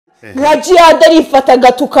nka Djihad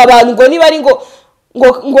arifataga tukabantu ngo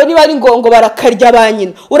niba ari ngo barakarya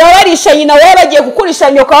banyina urabarisha nyina wowe bagiye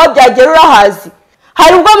kukurisha nyoka wabyagera urahazi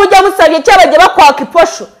hari ubwo mujya musabye cyabajye bakwaka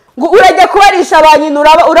iposho ngo urajya kubarisha abanyina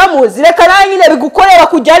uramuzi reka nawe nyine bigukorera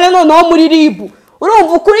kujyana noneho muri ribu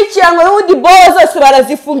urumva ukurikiranwe n'undi bozo zose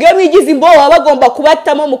barazifunga mwigize imbobo bagomba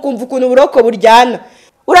kubatamo mukumva ukuntu buroko buryana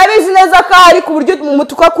urabizi neza ko ari ku buryo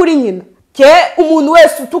umutuka kuri nyina ke umuntu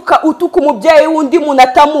wese utuka umubyeyi wundi muntu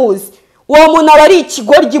atamuzi uwo muntu aba ari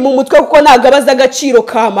ikigoryi mu mutwe kuko nagabaza agaciro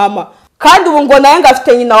ka mama kandi ubu ngo naye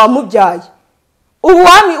ngafite nyina wamubyaye ubu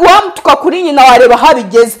wamutuka kuri nyina wareba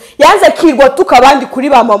habigeze yanze kirwa tukabandi kuri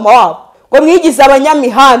ba mama wabo ngo mwigize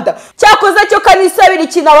abanyamihanda cyakoze cyo kanisabira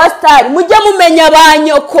ikina wa star mujye mumenya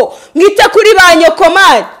banyoko mwite kuri banyoko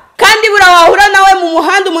mani kandi burawahura nawe mu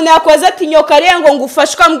muhanda umuntu yakoze ati nyoka rengo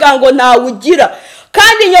ngufashwa mgango nawe ugira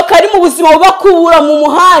kandi nyoka ari mu buzima bubakubura mu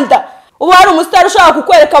muhanda ubu hari umusitari ushaka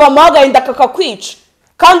kukwereka bamahagarinda kakakwica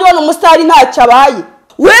kandi ubona umusitari ntacyo abaye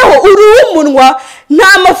weho uri umunwa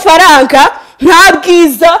nta mafaranga nta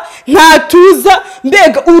bwiza nta tuza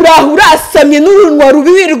mbega uraho urasamye n'urunwa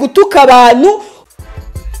rubibiri gutuka abantu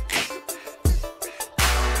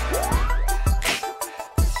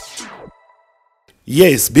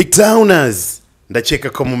Yes, BigTowners. Ndacheka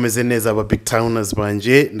ko mumeze neza aba BigTowners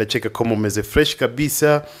banje, ndacheka ko mumeze fresh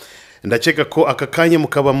kabisa. Ndacheka ko akakanye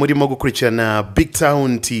mukaba murimo gukurikirana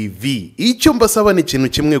BigTown TV. Icyo mbasaba ni ikintu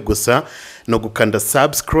kimwe gusa no gukanda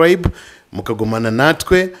subscribe mukagumana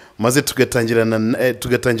natwe maze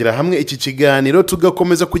tugatangira hamwe iki kiganiro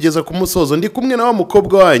tugakomeza kugeza ku musozo. Ndi kumwe na wa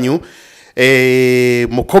mukobwa wanyu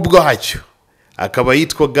mukobwa wacyo akaba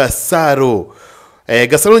yitwa Gasaro.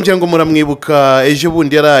 Gasaro ngira ngo muramwibuka ejo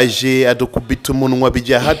bundi yaraje adukubita umunwa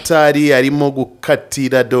bijya hatari arimo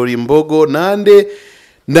gukatira dore imbogo nande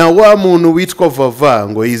na wa muntu witwa Vava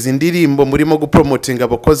ngo izi ndirimbo murimo gupromotinga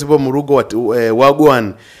abakozi bo mu rugo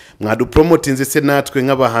wagwan mwadupromotinze se natwe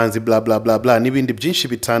nk'abahanzi bla bla bla bla nibindi byinshi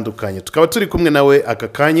bitandukanye tukaba turi kumwe nawe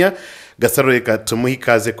akakanya. Gasaro reka tumuhe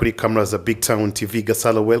ikaze kuri camera za BigTown TV.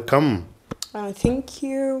 Gasaro welcome. Thank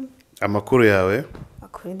you. Amakuru yawe?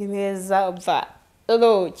 Akuri ni meza obva.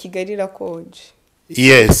 Hello, Kigali irakonje.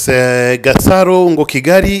 Yes, Gasaro ngo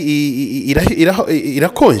Kigali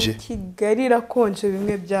irakonje? Kigali irakonje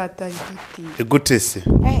bimwe byatangiti. Gute se?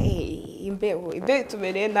 Imbeho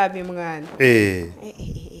tubereye nabi mwana.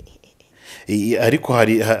 Ariko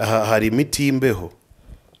hari imiti imbeho.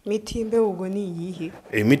 Miti imbeho ubwo ni iyihe?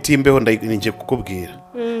 Imiti imbeho ndinje kukubwira.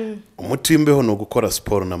 Umuti imbeho no gukora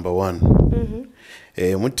sport number 1.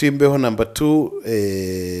 Umuti imbeho number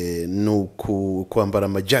 2 no kwambara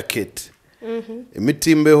ama jacket.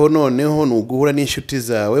 Imiti imbeho noneho no guhura n'inshuti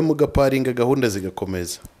zawe mugaparinga gahunda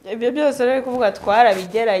zigakomeza. Ibyo byose rero kuvuga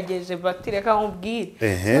twarabigerageje batireka nkubwire.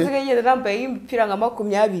 Nzagenda nambaye impira nka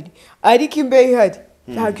 20 ariko imbeho ihari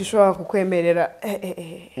ntabwo ishobora kukwemerera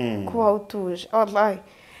kuba utuje. Wallahi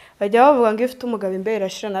bajya bavuga ngo ifite umugabo imbere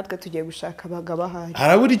irashira natwe tugiye gushaka abagabo ahari.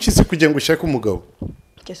 Harabura iki kugira ngo ushake umugabo?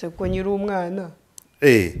 Kese ko nyiri umwana.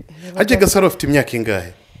 Haje Gasaro afite imyaka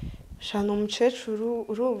ingahe? Shana umukecuru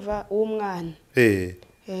uruva w'umwana.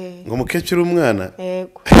 Ngo umukecuru umwana?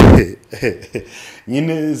 Yego.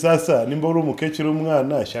 Nyine sasa nimba uri umukecuru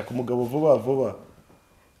umwana shaka umugabo vuba vuba.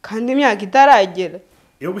 Kandi imyaka itaragera.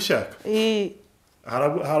 Yo gushaka?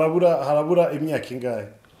 Harabura imyaka ingahe?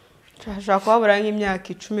 Shaka kwabura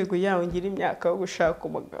nk'imyaka 10 kugira ngo ngire imyaka yo gushaka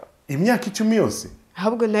umugabo. Imyaka 10 yose?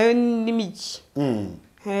 Ahubwo nayo ni miki.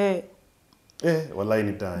 Wallahi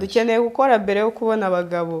ni danje. Dukeneye gukora mbere yo kubona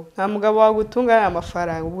abagabo. Nta mugabo wagutunga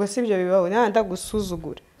amafaranga. Ubwo sibyo bibaho nanda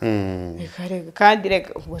gusuzugura. Kandi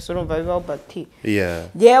reka ubwo surumva bibaho bati.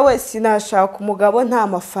 Yewe sinashaka umugabo nta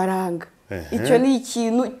mafaranga. Icyo ni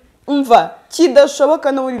ikintu umva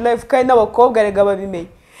kidashoboka no muri life kandi n'abakobwa rega babimenye.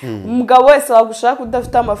 Umugabo wese wagushaka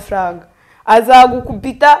udafite amafaranga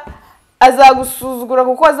azagukubita azagusuzugura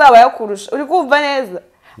kuko azaba yakurusha. Uri kumva neza?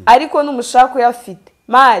 Ariko n'umushaka uyafite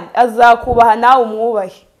mali azakubaha nawe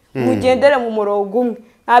umwubahe mugendere mu murongo umwe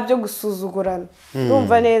ntabyo gusuzugurana.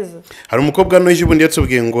 Urumva neza? Hari umukobwa no ejo bundi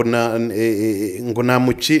yatubwiye ngo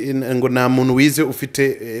nta muntu wize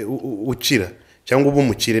ufite ukira cyangwa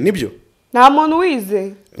ubumukire nibyo? Nta muntu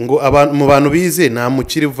wize ngo mu bantu bize nta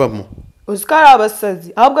mukire uvamo. Usikara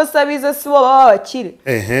abasazi ahubwo sabize sibo baba bakire.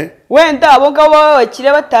 Wenda abo ngabo baba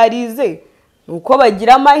bakire batarize uko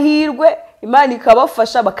bagira amahirwe Imana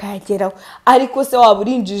ikabafasha bakayageraho. Ariko se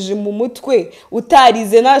waburinjije mu mutwe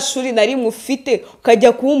utarize nta shuri nari mufite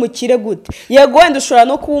ukajya kuba umukire gute? Yego wenda ushobora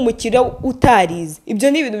no kuba umukire utarize.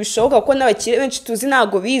 Ibyo ni ibintu bishoboka ko n'abakire benshi tuzi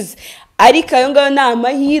ntago bize. ariko ayo ngayo ni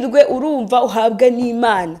amahirwe urumva uhabwa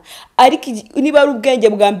n'Imana. Ariko niba ari ubwenge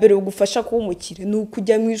bwa mbere bugufasha kuba umukire ni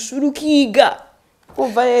ukujya mu ishuri ukiga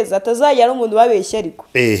kumva neza atazajya ari umuntu babeshya. Ariko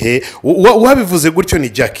wabivuze gutyo ni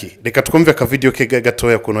Jackie. Reka twumve aka video ke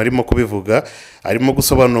gatoya kuno arimo kubivuga, arimo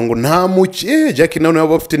gusobanura ngo nta mukire. Jackie nawe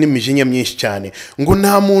aba afite n'imijinya myinshi cyane ngo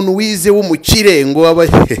nta muntu wize w'umukire ngo aba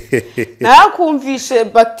nakumvishe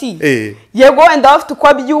bati yego wenda bafite uko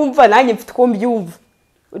abyumva nanjye mfite uko mbyumva.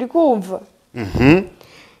 Uri kumva?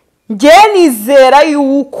 Nge nizera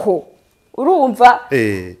yuko urumva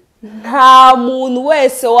nta muntu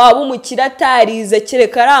wese waba umukire atarize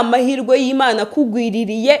kereka ari amahirwe y'Imana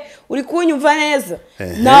kugwiririye. Uri kunyumva neza?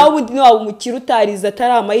 Nawe ubundi waba umukire utarize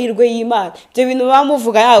atari amahirwe y'Imana. Ibyo bintu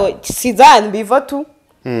bamuvuga yawe sizani biva tu.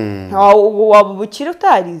 Waba umukire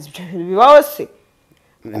utarize ibyo bintu bibaho se?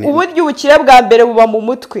 Uburyo ubukire bwa mbere buba mu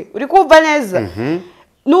mutwe. Uri kumva neza?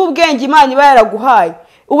 N'ubwenge Imana iba yaraguhaye.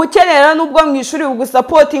 Ubukenera nubwo mu ishuri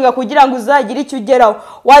bugusapotinga kugira ngo uzagire icyo ugeraho.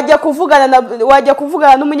 Wajya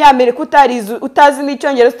kuvugana n'umunyamerika utarize utazi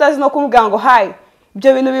n'icyongereza utazi no kumubwira ngo hi.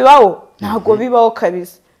 Ibyo bintu bibaho? Ntago bibaho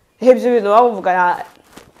kabisa. Ibyo bintu bavuga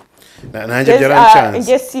nanjye byarancanze.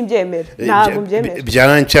 Nge simbyemera. Ntago mbyemera.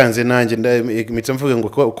 Byarancanze nanjye mitse mvuga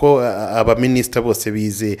ngo ko aba minister bose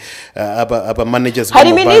bize aba managers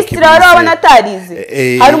hari minister arabona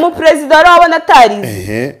atarize. Hari umupresident arabona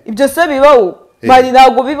atarize. Ibyo se bibaho? Mari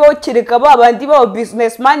ntago bibaho kereka babandi ba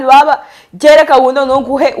businessman baba gereka buno no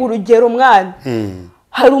guhe urugero mwana.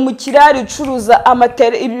 Hari umukirari ucuruza ama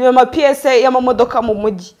PSA y'amamodoka mu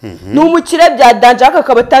mujyi. N'umukire bya danje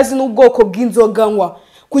akabatazi n'ubwoko bw'inzoga nywa.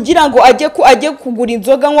 Kugira ngo ajye kugura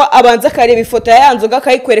inzoga nywa abanza akareba ifoto ya nzoga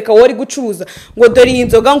akayikwereka wari gucuruza ngo dore iyi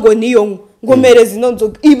nzoga ngo niyo nywa. Ngo mereze ino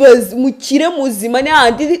nzoga. Ibaze mukire muzima ni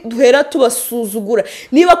handi duhera tubasuzugura.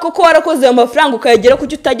 Niba koko warakoze amafaranga ukayagera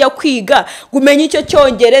kuki utajya kwiga gumenye icyo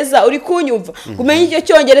cyongereza. Uri kunyumva? Gumenye icyo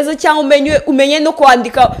cyongereza cyangwa umenye no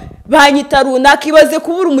kwandika banyita runaka. Ibaze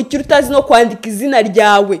kubura umukire utazi no kwandika izina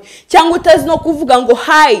ryawe cyangwa utazi no kuvuga ngo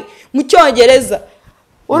hi mu cyongereza.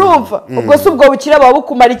 Urumva? Ubwo se ubwo bukire baba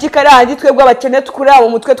bukumara iki kare handi twebwe abakene tukurira mu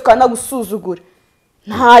mutwe tukanagusuzugura.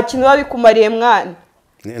 Nta kintu babikumariye mwana.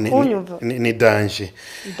 Ni danje.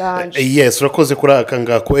 Yes, urakoze kuri aka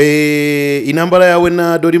ngako. Intambara yawe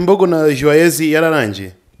na Dorimbogo na Joyezi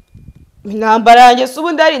yararangiye? Intambara yanjye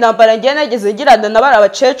subundi ari intambara ngiye nageze giranda nabara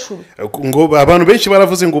abacecuru. Ngo abantu benshi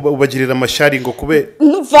baravuze ngo ubagirira amashari ngo kube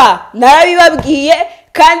nuva narabibabwiye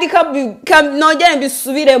kandi nongere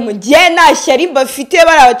mbisubiremo. Ngiye nashyari mbafite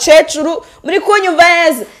bara abacecuru muri kunyumva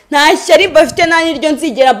neza. Nashyari mbafite nani ryo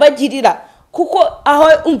nzigera bagirira. Kuko aho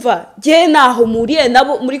umva ngiye naho muriye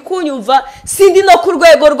nabo muri kunyumva sindi no ku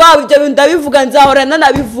rwego rwabo. Ibyo ndabivuga nzahorana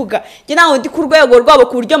nabivuga. Ngiye naho ndi ku rwego rwabo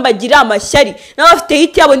ku buryo mbagira amashyari n'abafite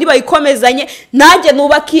hiti yabo ndibayikomezanye nanjye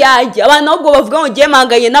nubaka iyanjye. Abantu ahubwo bavuga ngo ngiye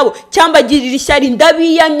manganye nabo cyambagirira ishyari.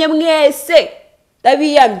 Ndabiyamye mwese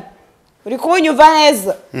ndabiyamye. Uri kunyumva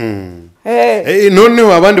neza?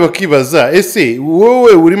 Noneho abandi bakibaza ese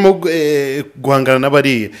wowe urimo guhangana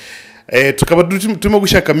n'abariye tukaba turimo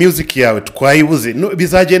gushaka music yawe twayibuze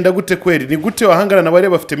bizagenda gute kweri? Ni gute wahangana n'abari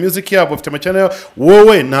bafite music yabo bafite amacana yawe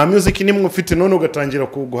wowe nta music nimwe ufite none ugatangira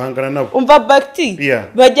guhangana nabo? Umva bakti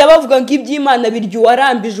bajya bavuga ngo iby'Imana biryo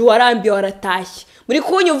warambije warambiye waratashye. Muri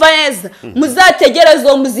kunyumva neza? Muzategereza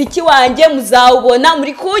uwo muziki wanjye muzawubona.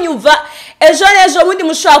 Muri kunyumva ejo bundi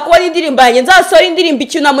mushaka kubona indirimbo yanjye nzasora indirimbo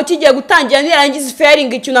icyunamo kigiye gutangira nirangiza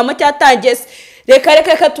fairing icyunamo cyatangiye.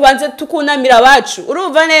 Reka tubanze tukunamira abacu.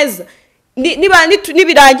 Urumva neza?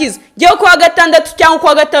 Nibirangiza ngiye kwa gatandatu cyangwa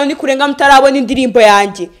kwa gatanu ni kurenga mutarabona indirimbo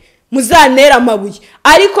yanjye muzanera amabuye.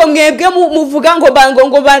 Ariko mwebwe muvuga ngo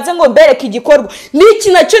banze ngo mbereke igikorwa. Niki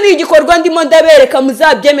nacyo ni igikorwa ndimo ndabereka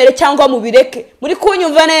muzabyemere cyangwa mubireke. Muri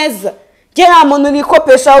kunyumva neza? Nge nta muntu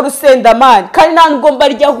nikopesha urusenda man kandi nta nubwo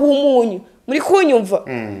mbarya humunyu. Muri kunyumva?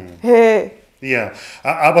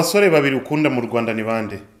 Abasore babiri ukunda mu Rwanda ni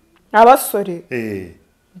bande? Abasore?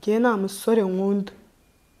 Nge nta musore nkunda.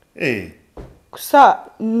 Gusa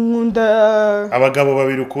nkunda abagabo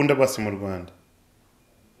babiri ukunda basi mu Rwanda.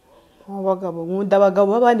 Abagabo nkunda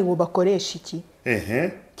abagabo babandi ngo bakoresha iki?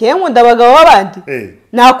 Nge nkunda abagabo babandi?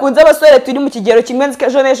 Nakunze abasore turi mu kigero kimwe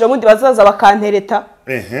nzikejonesha bundi bazaza bakantereta.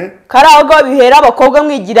 Karago bihera abakobwa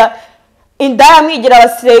mwigira indaya mwigira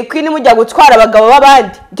abasire kwini mujya gutwara abagabo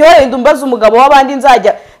babandi. Nge wenda umbaza umugabo wabandi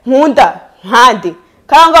nzajya nkunda nkande.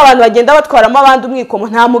 Kanga abantu bagenda batwaramo abandi umwikomo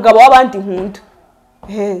nta mugabo wabandi nkunda.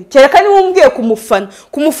 Kereka ni umbwiye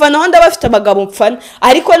kumufana ho ndabafite abagabo mfana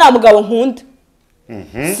ariko nta mugabo nkunda.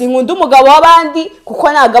 Sinkunda umugabo wabandi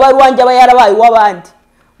kuko nagaba ari wanjye aba yarabaye wabandi.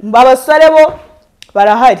 Abasore bo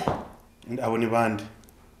barahari. Abo ni bande?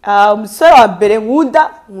 umusore wa mbere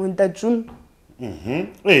nkunda Juma.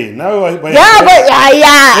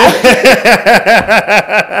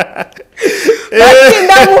 nawe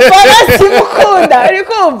ndamufana simukunda ari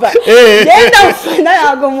kumva genda mufana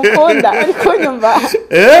ntabwo mukunda ariko nyumva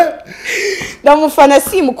ndamufana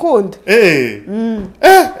simukunda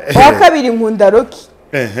wa kabiri nkunda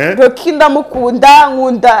Rocky ndamukunda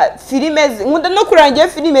nkunda filime nkunda no kurangira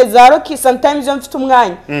filime za Rocky sometimes iyo mfite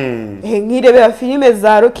umwanya nkirebera filime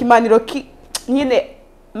za Rocky man Rocky nyine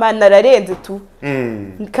man ararenze tu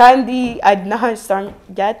kandi ari n'ahasanga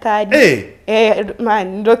byatari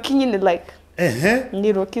man Rocky nyine like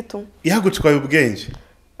ni Rocky tu yagutwaye ubwenge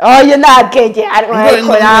oya nagenge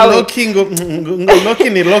ariko nawe Rocky ngo Rocky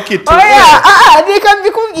ni Rocky tu reka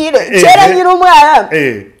mbikubwire kera nyiri umwana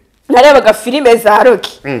narebaga filime za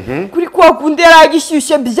Rocky kuri kwa kundi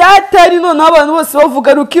yaragishyushye byatari none abantu bose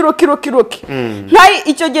bavuga Rocky nkai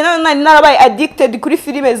icyo gihe narabaye addicted kuri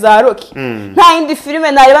filime za Rocky nta yindi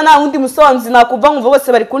filime nareba nta wundi musonzi nakumva nkumva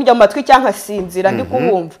bose bari kundya amatwi cyangwa sinzira ndi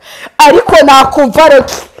kubumva ariko nakumva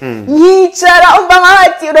Rocky nyicara umva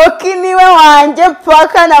nk'ati Rocky niwe wanjye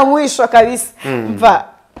paka namwisho kabisa mva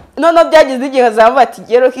none byagize igihe azava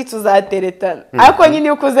ati Rocky tuzateretana ariko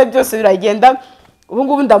nyine ukoze byose biragenda ubu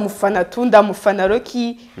ngubu ndamufana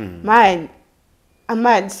Rocky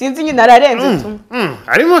man sinzi nyine ararenze tu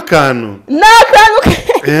harimo akantu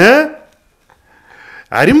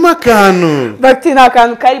harimo akantu bati nta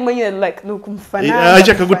kantu karimo nyine like nukumufana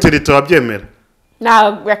aje akagutereta wabyemera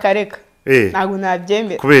ntabwo yakareka ntabwo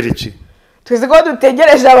nabyemera kubera iki tuzi ko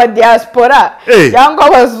dutegereje aba diaspora cyangwa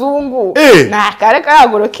abazungu nakareka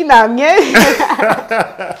ntabwo Rocky namwemera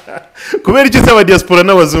kubera iki aba diaspora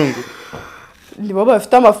n'abazungu nibo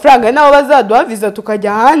bafite amafaranga nabo bazaduha visa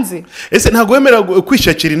tukajya hanze ese ntago wemera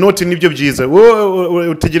kwishakira inoti nibyo byiza wowe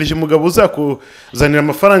utegereje umugabo uzakuzanira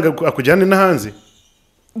amafaranga akujyane na hanze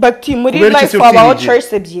bati muri life wabaho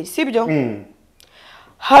choice ebyiri sibyo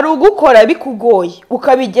hari ugukora bikugoye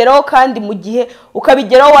ukabigeraho kandi mu gihe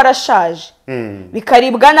ukabigeraho warashaje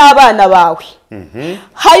bikaribwa n'abana bawe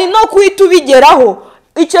hari no kwita ubigeraho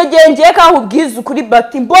icyo gihe ngiye kahubwiza ukuri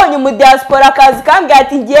bati mbonye mu diaspora akazi kambwira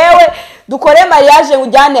ati ngewe dukore mariage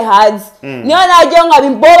ujyane hanze niyo najyeho nkaba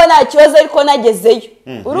imbobo nta kibazo ariko nagezeyo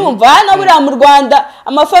urumva hano buriya mu Rwanda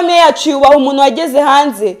amafamiye yacu yubaha umuntu wageze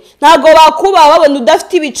hanze ntago bakubaha babona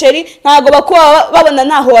udafite ibiceri ntago bakubaha babona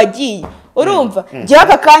ntaho wagiye urumva ngiye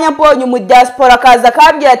aka kanya mbonye mu diaspora akazi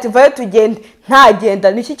akambwira ati vayo tugende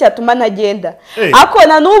ntagenda niki cyatuma ntagenda ako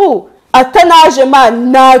na n'ubu atanaje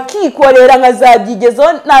man nakikorera nkazabyigezeho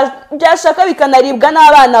byashaka bikanaribwa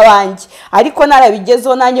n'abana banjye ariko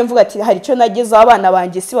narabigezeho nanjye mvuga ati hari icyo nagezeho abana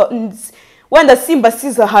banjye wenda simba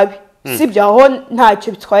siza habi sibyo aho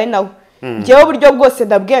ntacyo bitwaye nawe ngewe uburyo bwose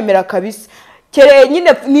ndabwemera kabisa kere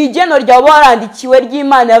nyine ni igeno ryawe warandikiwe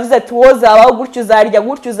ry'Imana yavuze ati wozabaho gutyo uzarya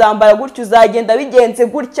gutyo uzambara gutyo uzagenda bigenze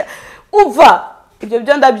gutya uva ibyo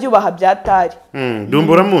byo ndabyubaha byatari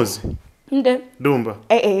Dumba uramuzi Dumba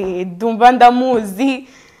Dumba ndamuzi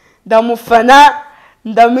ndamufana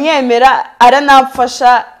ndamwemera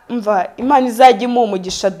aranamfasha mva Imana izajya imuha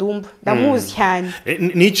umugisha Dumba ndamuzi cyane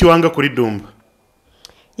n'iki wanga kuri Dumba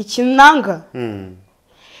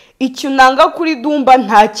icyo nanga kuri Dumba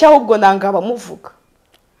ntacyo ahubwo nanga abamuvuga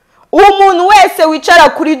umuntu wese wicara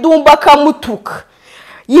kuri Dumba akamutuka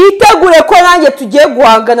yitegure ko nanjye tugiye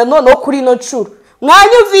guhangana noneho kuri ino ncuro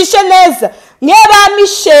mwanyumvishe neza mweba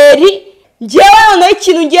Misheri ngewe noneho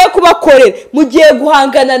ikintu ngiye kubakorera mugiye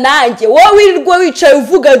guhangana nanjye wowe wirirwa wicaye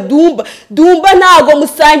uvuga Dumba ntago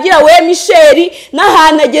musangira we Misheri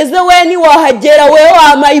n'ahantu ageze we niwahagera we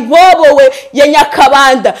wamayibobo we ya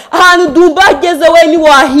Nyakabanda ahantu Dumba ageze we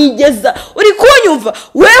niwahigeza uri kunyumva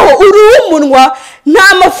weho uri umunwa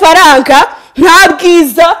nta mafaranga nta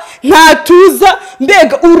bwiza nta tuza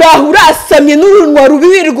mbega urasamye n'urunwa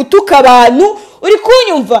rubibiri gutuka abantu uri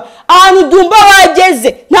kunyumva ahantu Dumba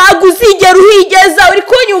wageze ntago uzigera uhigeza uri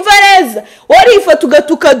kunyumva neza warifata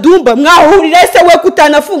ugatuka Dumba mwahurira se we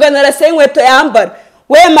kutanafungana arase inkweto yambara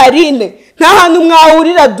we Marine nta hantu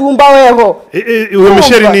mwahurira Dumba weho uwo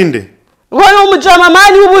Misheri ninde wowe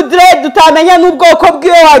umujamamani w'ubudred utamenya n'ubwoko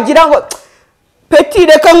bwiwe wagira ngo Peti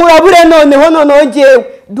reka nkurabure noneho ngewe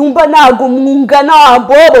Dumba ntago mwungana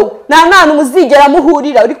wambobo nta ntantu muzigera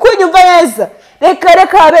muhurira uri kunyumva neza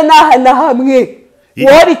reka habe na hamwe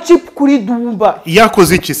wari chip kuri Dumba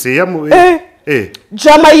yakoze iki se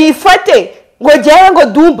jama yifate ngo jyaye ngo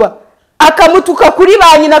Dumba akamutuka kuri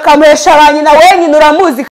banyina akamuhesha banyina wenyine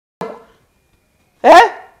uramuzi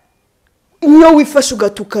iyo wifashe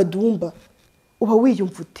ugatuka Dumba uba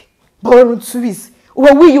wiyumvute baronsubize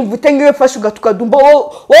uba wiyumvute ngiye fashe ugatuka Dumba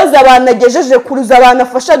woza abanagejeje kuruza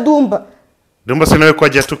abanafasha Dumba Dumba se nawe ko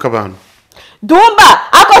ajya atuka abantu.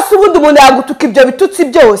 Dumba akose ubundi umuntu yagutuka ibyo bitutsi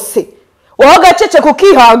byose wowe gacece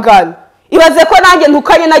kukihangana ibaze ko nanjye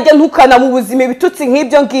ntukanye najye ntukana mu buzima ibitutsi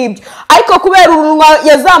nk'ibyo ngibyo ariko kubera urunwa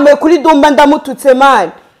yazamuye kuri Dumba ndamututse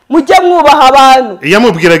man mujye mwubaha abantu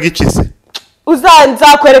yamubwiraga iki se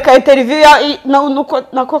uzanzakwereka interview nuko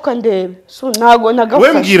nako kandebe so nago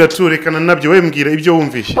nagafasha wembwira turekana nabyo wembwira ibyo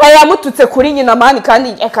wumvishe yamututse kuri nyina mani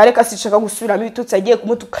kandi akareka sishaka gusubiramo ibitutsi agiye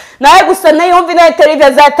kumutuka naye gusa nayo yumva na interview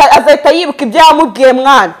azahita yibuka ibyo yamubwiye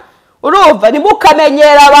mwana urumva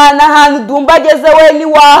nimukamenyera abana ahantu Dumba ageze we ni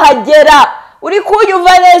wahagera uri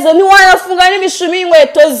kunyumva neza ni wanafunga n'imishumi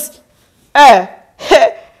y'inkweto ze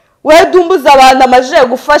we Dumba uza abantu amaje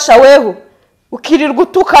gufasha weho ukirirwa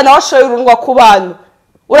utukana washoye urunwa ku bantu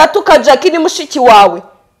uratuka Jackie ni mushiki wawe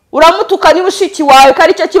uramutuka ni mushiki wawe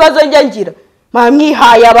kari cyo kibazo njye ngira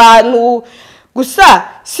mamwihaye abantu gusa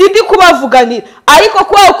sindi kubavuganira ariko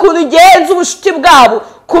kwa ukuntu ngenza ubushuti bwabo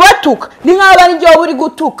kubatuka ni nk'aba ari byo buri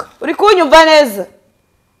gutuka uri kunyumva neza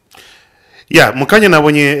ya mukanya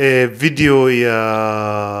nabonye video ya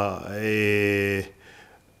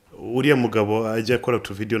uriya mugabo ajya akora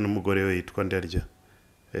tu video n'umugore we yitwa ndarya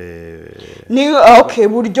ni okay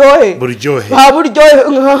buryohe ha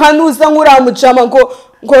buryohe hanuza nkuramujama ngo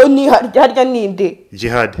ni harya ninde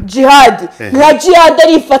Djihad nka Djihad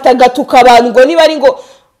arifata gatuka abantu ngo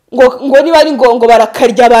niba ari ngo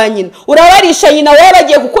barakarya banyina urabarisha nyina wowe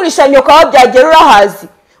bagiye kukurisha nyoka wabyagera urahazi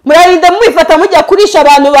murarinda mwifata mujya kurisha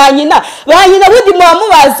abantu banyina bundi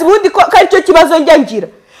mubamubazi bundi ko ari cyo kibazo njya ngira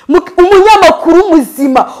umunyamakuru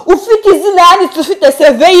muzima ufite izina yanditse ufite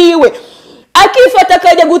CV yiwe akifata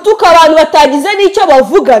akajya gutuka abantu batagize n'icyo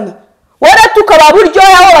bavugana waratuka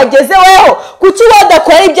baburyohe aho bageze weho kuki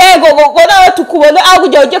wadakora ibyago ngo nawe tukubona aho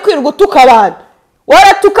kujya ujye kwirirwa utuka abantu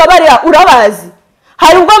waratuka barira urabazi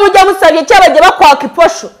hari ubwo mujya musabye cyabajye bakwaka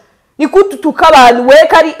iposho ni kututuka abantu we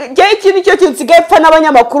kari je ikintu cyo kinsigaye pfa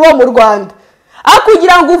n'abanyamakuru bo mu Rwanda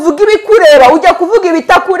akugira ngo uvuge ibikureba ujya kuvuga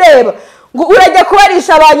ibitakureba ngo urajya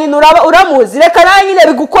kubarisha abantu uramuzi reka nawe nyine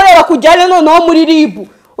bigukorera kujyana noneho muri ribu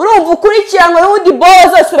urumva ukurikiranwe n'undi bowe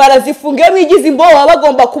zose barazifunga mwigize imbobo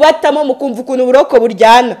bagomba kubatamo mukumva ukuntu buroko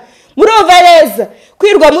buryana murumva neza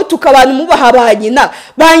kwirwa mutuka abantu mubaha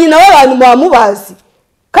banyina w'abantu mubamubazi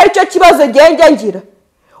kari cyo kibazo genge ngira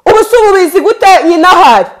ubusububizi gute nyina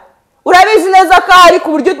hari urabizi neza ko ari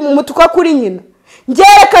ku buryo mutuka kuri nyina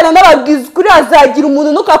ngerekana n'ababwizi kuri azagira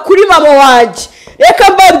umuntu nuka kuri mama wanje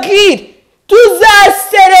reka mbabwire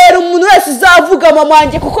tuzaserera umuntu wese uzavuga mama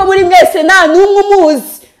wanje kuko muri mwese nta numwe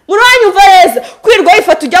umuzi muranyumva neza kwirwa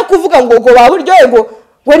yifata ujya kuvuga ngo baburyohe ngo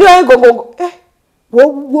niwe ngo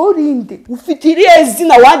worinde ufite iriye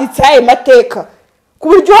zina wanditse aye mateka ku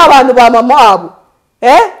buryo abantu ba mama wabo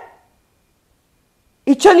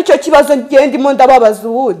icyo nicyo kibazo ndimo ndababaza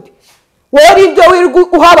ubundi worinde wirwa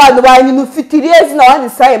uha abantu banyine ufite iriye zina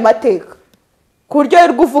wanditse aye mateka ku buryo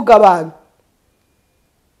wirwa uvuga abantu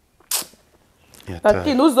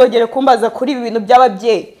ati ntuzogere kumbaza kuri ibi bintu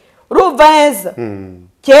by'ababyeyi urumva neza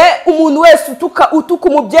umuntu wese utuka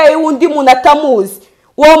umubyeyi w'undi muntu atamuzi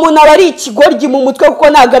uwo muntu aba ari ikigoryi mu mutwe kuko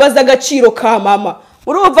ntabwo abaza agaciro ka mama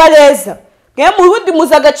urumva neza mu bundi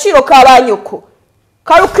muzi agaciro ka ba nyoko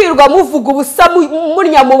kari ukwirwa muvuga ubusa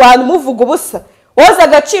murya mu bantu muvuga ubusa woza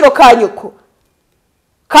agaciro ka nyoko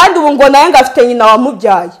kandi ubu ngo nawe ngafite nyina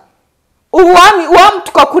wamubyaye ubu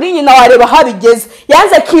wamutuka kuri nyina wareba habigeze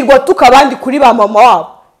yanze akirwa tuka abandi kuri ba mama wabo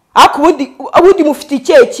ariko ubundi mufite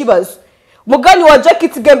ikihe kibazo mugani wa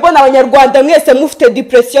Jackie mbona abanyarwanda mwese mufite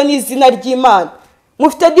depression n'izina ry'Imana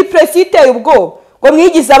mufite depression iteye ubwoba ngo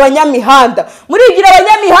mwigize abanyamihanda murigira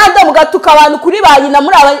abanyamihanda mugatuka abantu kuri ba nyina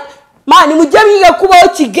muri mani mujye mwiga kubaho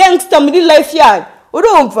kigangster muri life yanyu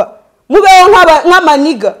urumva mubeho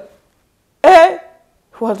nk'amaniga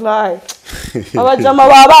wallahi abajama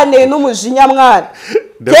babane n'umujinya mwana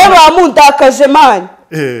cyeba mundakaje mani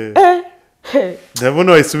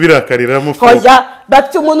ndabona wayisubira akariramo hoya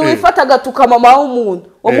bafite umuntu wifata gatuka mama w'umuntu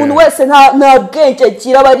umuntu wese nta bwenge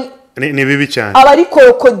agira bari ni bibi cyane abari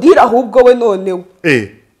krokodile ahubwo we nonewe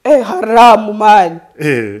haramu mani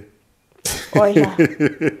oya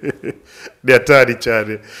byatari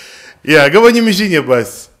cyane gabonye imishinye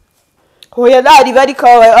basi hoya nari bari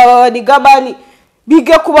abanigamani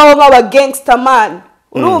biga kubaho nk'aba gangster man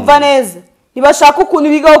urumva neza nibashaka ukuntu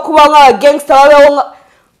bigaho kubaho nk'aba gangster babeho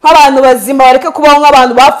nk'abantu bazima bareke kubaho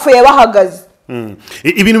nk'abantu bapfuye bahagaze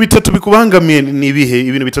ibintu bitatu bikubangamiye ni ibihe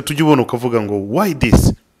ibintu bitatu ujya ubona ukavuga ngo why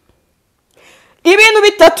this ibintu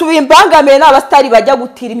bitatu bimbangamiye ni abasitari bajya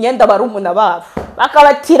gutira imyenda barumuna babo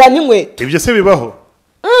bakabatira n'inkweto ibyo se bibaho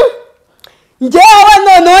njyewe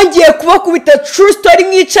noneho ngiye kubakubita true story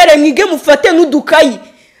mwicare mwige mufate n'udukayi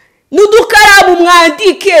n'udukaramu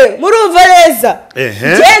mwandike murumva neza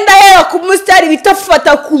genda hera ku musitari bita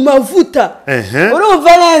fata ku mavuta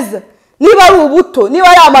urumva neza niba ari ubuto niba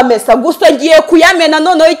ari amamesa gusa ngiye kuyamena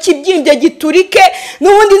noneho ikibyimbye giturike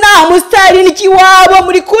n'ubundi nta musitari n'ikiwabo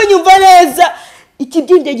muri kunyumva neza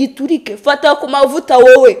ikibyimbye giturike fata ku mavuta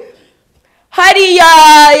wowe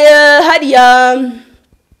hariya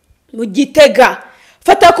mu Gitega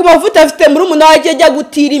fata ku mavuta afite muri umuntu wajya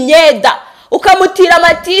gutira imyenda ukamutira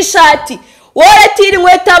amatishati waratira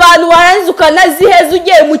inkweto abantu waranze ukanaziheza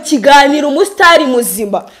ugiye mu kiganiro umusitari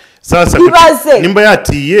muzima sasa nimba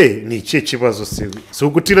yatiye ni ikihe kibazo se so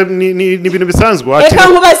gutira ni ibintu bisanzwe reka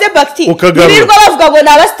nkubaze bakti nirirwa bavuga ngo ni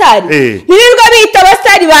abasitari nirirwa bita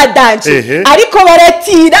abasitari badanje ariko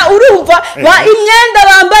baratira urumva imyenda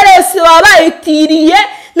bambara se baba bayitiriye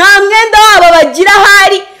nta mwenda wabo bagira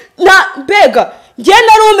hari na mbega njye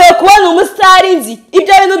narumeye kubona umusitari nzi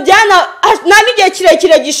ibyo bintu byana nta n'igihe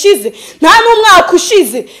kirekire gishize nta n'umwaka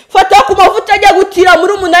ushize fata ku mavuta ajya gutira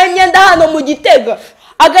muri umunara imyenda hano mu Gitega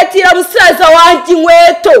agatira musaza wanjye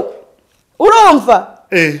inkweto urumva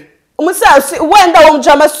umusaza wenda wo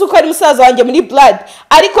mujama suko ari musaza wanjye muri blood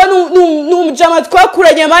ariko n'umujama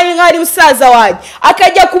twakuranye mari nk'ari musaza wanjye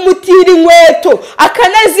akajya kumutira inkweto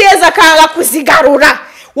akanaziyeza akanga kuzigarura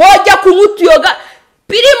wajya kumutuyoga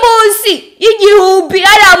biri munsi y'igihumbi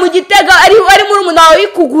ari mu Gitega ari muri umuntu wawe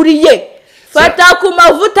yikuguriye fata ku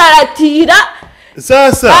mavuta aratira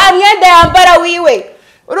sasa mwenda yambara wiwe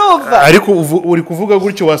urumva ariko uri kuvuga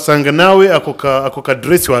gutyo wasanga nawe ako ka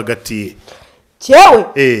dress wagatiye cyewe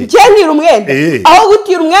ntira umwenda aho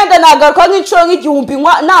gutira umwenda nagaruka nk'inshuro nk'igihumbi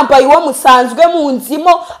nambaye uwo musanzwe mu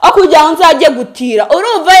nzimo akugira ngo nzajye gutira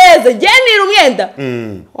urumva yeze ntira umwenda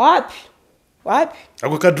wapi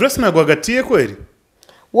ako ka dress ntago wagatiye kweri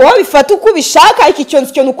wowe bifata uko ubishaka iki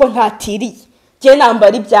cyonzi cyo nuko ntatiriye njye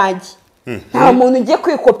nambara ibyanjye nta muntu ngiye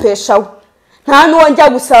kwikopeshaho nta n'uwo njya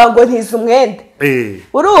gusaba ngo ntize umwenda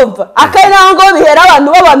urumva akanango bihera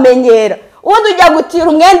abantu babamenyera ubundi ujya gutira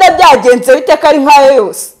umwenda byagenze bite ko ari nkayo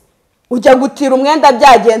yose ujya gutira umwenda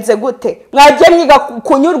byagenze gute mwagiye mwiga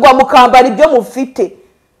kunyurwa mukambara ibyo mufite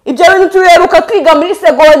ibyo bintu tuberuka kwiga muri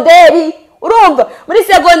segonderi urumva muri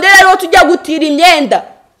segonderi ariho tujya gutira imyenda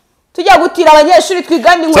tujya gutira abanyeshuri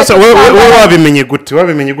twigana inkweto sasa wowe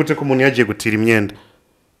wabimenye gute ko umuntu yagiye gutira imyenda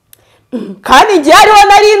kandi igihe hariho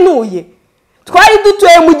narinuye twari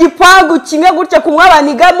dutuye mu gipangu kimwe gutya kumwe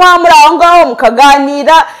abanigamo muri aho ngaho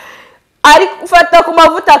mukaganira ari gufata ku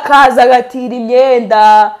mavuta akaza agatira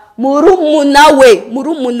imyenda murumuna we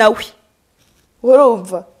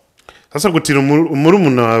urumva sasa gutira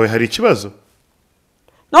umurumuna wawe hari ikibazo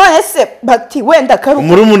none se bati wenda karuko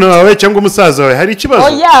umurumuna wawe cyangwa umusaza wawe hari ikibazo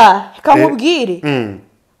oya kamubwire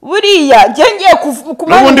buriya ngiye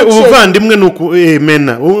kumenya ubundi ubuvandimwe nuko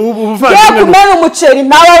mena ubuvandimwe kumenya umuceri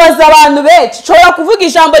ntababaza abantu benshi nshobora kuvuga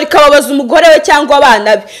ijambo rikababaza umugore we cyangwa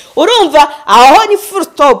abana be urumva aho ni full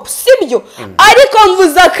stop sibyo ariko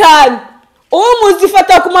mvuze akantu umuzi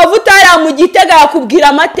fata ku mavuta ari mu Gitega yakubwira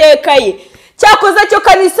amateka ye cyakoze cyo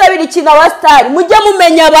kanisabira ikintu abasitari mujye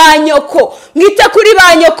mumenya banyoko mwite kuri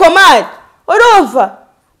banyoko mani urumva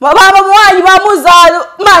baba mwanyu bamuzana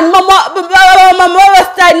mani mama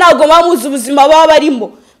b'abasitari ntabwo bamuzi ubuzima baba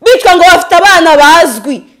barimo bitwa ngo bafite abana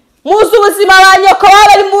bazwi muzi ubuzima banyoko baba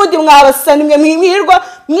bari mu bundi mwabasana mwe mwirwa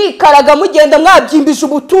mwikaraga mugenda mwabyimbije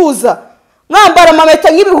ubutuza mwambara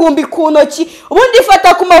amameta nk'ibihumbi ku ntoki ubundi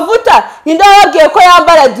fata ku mavuta ninde wababwiye ko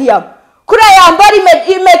yambara diyama kuri yambara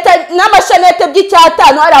impeta n'amashanete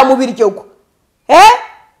by'icyatanu hariya mu biryogo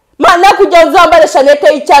mana kugira ngo nzambare shanete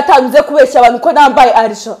y'icyatanu nze kubeshya abantu ko nambaye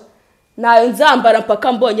arisha nayo nzambara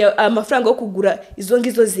mpaka mbonye amafaranga yo kugura izo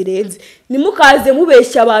ngizo zirenze nimukaze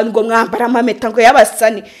mubeshya abantu ngo mwambara amameta ngo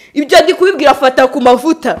y'abasani ibyo ndi kubibwira fata ku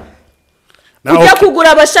mavuta ujya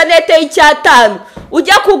kugura amashanete y'icyatanu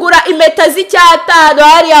ujya kugura impeta z'icyatanu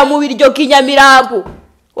hariya mu biryogo inyamirambo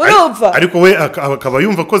urumva ariko we akaba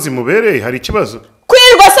yumva ko zimubereye hari ikibazo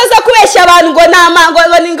kwirwa saza kubeshya abantu ngo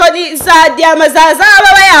ngo ni za diyama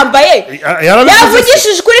aba bayambaye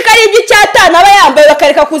yavugishije kuri kari iby'icyatanu aba yambaye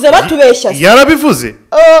bakareka kuza batubeshya yarabivuze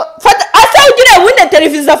asa ugire ubundi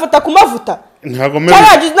televiziyo afata ku mavuta ntago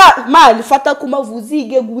mani fata ku mavuta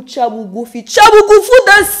ige guca bugufi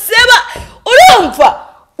udaseba urumva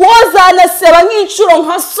wazanaseba nk'inshuro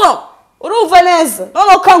nka so urumva neza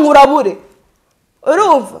noneho kankurabure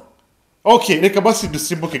urumva okay reka basi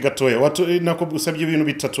dusimbuke gatoya nako usabye ibintu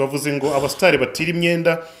bitatu wavuze ngo abasitari batira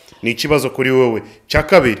imyenda ni ikibazo kuri wowe cya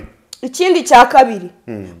kabiri ikindi cya kabiri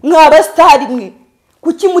mwabasitari mwe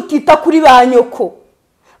kuki mutita kuri banyoko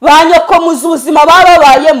muzi ubuzima baba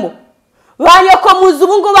babayemo banyoko muzi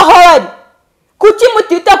ubu ngubu aho bari kuki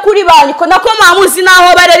mutita kuri baniko nako mwamuzi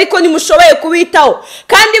naho bare ariko nimushoboye kubitaho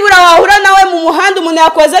kandi burawahura nawe mu muhanda umuntu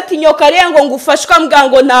yakoze ati nyoka rengo ngufashwa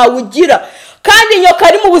mgango nawe ugira kandi nyoka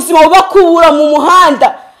ari mu buzima bubakubura mu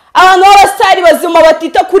muhanda abantu b'abasitari bazima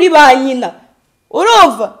batita kuri banyina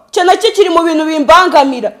urumva cyo nacyo kiri mu bintu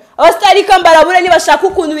bimbangamira abasitari kambarabure nibashaka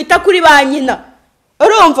ukuntu bita kuri banyina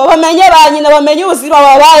urumva bamenye banyina bamenye ubuzima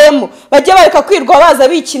babayemo bajye bareka kwirwa baza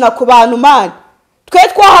bikina ku bantu mani twe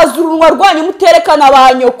twahazurunwa rwanyu muterekana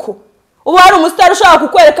abanyoko ubu hari umusitari ushaka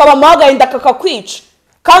kukwereka bamuhagarinda kakakwica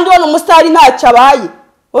kandi ubona umusitari ntacyo abaye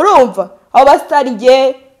urumva abo basitari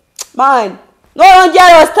nge mani noneho nge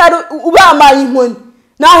hari abasitari ubamaye inkoni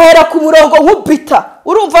nahera ku murongo nk'ubita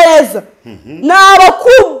urumva neza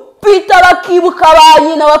n'abakubita bakibuka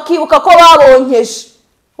banyina bakibuka ko babonkeje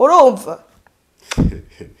urumva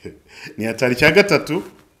ni hatari cya gatatu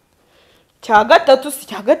si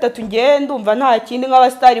cya gatatu nge ndumva nta kindi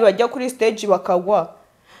nk'abasitari bajya kuri stage bakagwa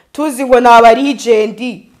tuzi ngo ni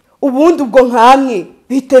abarigendi ubundi ubwo nkamwe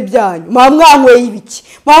bite byanyu mwamwanyweye ibiki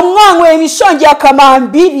mwamwanyweye imishongi ya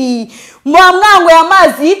kamambiri mwamwanyweye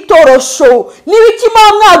amazi y'itorosho n'ibiki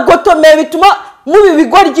mwamwagotomeye bituma mubi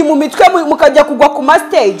bigoryi mu mitwe mukajya kugwa ku ma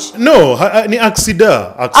stage no ni accident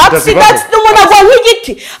umuntu agwa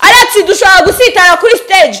nk'igiti ari accident ushobora gusitara kuri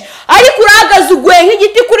stage ariko urahagaze uguye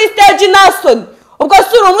nk'igiti kuri stage nasoni ubwo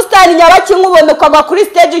sura umusitari nyabaki nk'ubona ukagwa kuri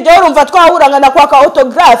stage ujya urumva twahurangana kwaka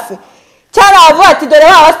autographe cyane avuga ati dore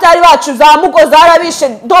ba basitari bacu za mugo zarabishe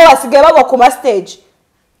do basigaye bagwa ku ma stage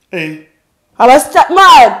abasitari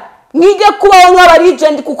mwige kubaho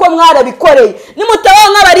nk'abarigendi kuko mwarabikoreye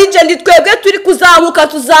nimutabaho nk'abarigendi twebwe turi kuzamuka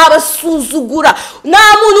tuzabasuzugura nta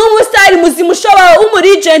muntu w'umusitari muzima ushobora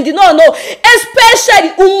w'umurigendi nono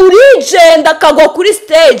especially umurigendi akagwa kuri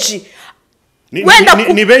stage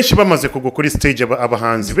ni benshi bamaze kugwa kuri stage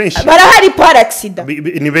abahanzi benshi barahari par accident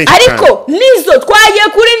ni benshi ariko nizo twagiye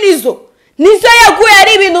kuri nizo yaguye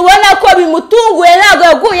ari ibintu ubona ko bimutunguye ntabwo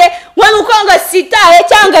yaguye nko nuko ngo asitaye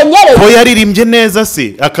cyangwa nyereye ko yaririmbye neza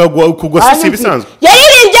se akagwa kugwa si bisanzwe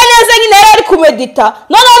yaririmbye neza nyine yari ari kumedita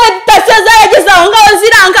noneho meditasiyo zarageze aho ngaho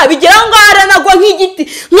ziranga bigera aho ngaho aranagwa nk'igiti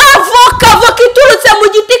voka iturutse mu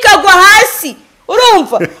giti ikagwa hasi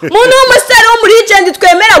urumva umuntu w'umusitari wo muri igendi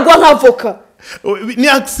twemera agwa nka voka ni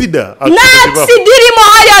accident irimo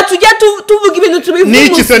hariya tujya tuvuga ibintu tubivuga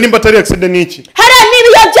niki se nimba atari accident niki hariya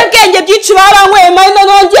n'ibiyobyabwenge byinshi babanyweye mano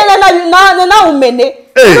nongera nawumene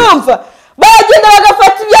urumva bagenda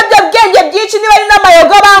bagafata ibiyobyabwenge byinshi niba ari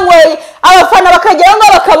n'amayoga banyweye abafana bakageraho ngo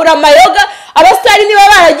bakabura amayoga abasitari niba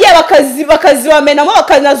baragiye bakazibamenamo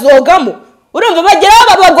bakanazogamo urumva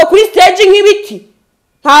bageraho bagwa kuri stage nk'ibiti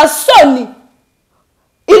nta soni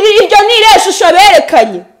iryo ni ireshusho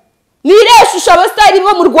berekanye ni ireshusho abasitari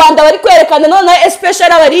bo mu Rwanda bari kwerekana noneho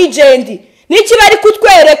especially abarigendi niki bari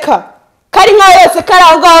kutwereka kari nka yose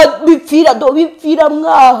karanga bipfira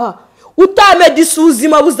mwaha utameda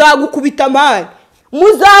isuzima buzagukubita mani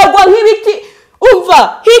muzagwa nk'ibiti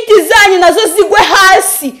umva hiti zanyu nazo zigwe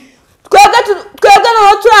hasi twebwe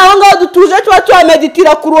noneho turi aho ngaho dutuje tuba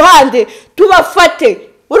tuhameditira ku ruhande tubafate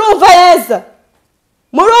urumva neza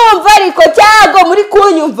murumva ariko cyago muri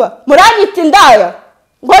kunyumva muranyita indaya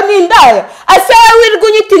ngo ni indaya ase wirirwa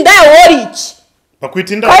unyita indaya wori iki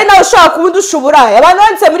bakwita indaya kandi nawe ushaka kubundi ushuburaye abantu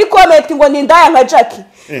banditse muri comment ngo ni indaya nka Jackie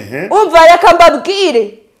umva reka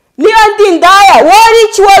mbabwire niba ndi indaya wori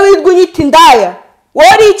iki wowe wirirwa unyita indaya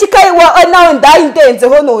wori iki kandi nawe ndaya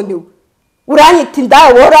indenzeho noneho uranyita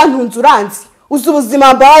indaya worantunze uranzi uzi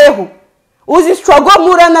ubuzima mbayeho uzi struggle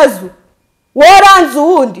mura nazo woranze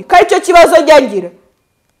uwundi kandi icyo kibazo njyangira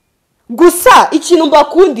gusa ikintu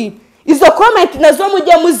mbakundi izo comment nazo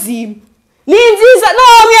mujya muzima ni nziza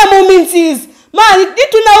namwe mu nziza mani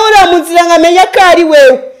nitunahura mu nzira nkamenya ko ari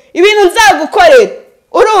wewe ibintu nzagukorera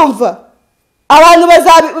urumva abantu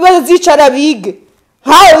bazicara bige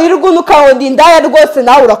nkawe wirirwa unukahondi indaya rwose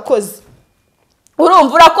nawe urakoze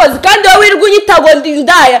urumva urakoze kandi wowe wirirwa unyitagondi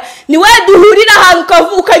indaya ni we duhurira ahantu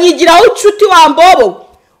ukavuka nyigiraho inshuti wambobo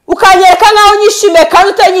ukanyereka nkaho nyishimiye kandi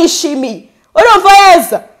utanyishimiye urumva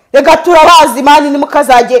neza reka turabazi mani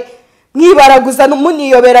nimukazajye mwibaraguza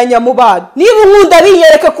muniyoberanya mu bantu niba unkunda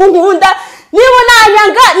binyereke ku nkunda niba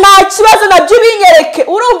unanyanga nta kibazo nabyo binyereke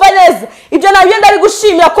urumva neza ibyo nabyo ndari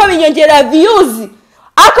gushimira ko binyongera views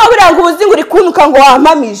akabura ngo ubuzi ngo uri kuntuka ngo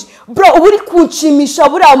wampamije bro ubu uri kunshimisha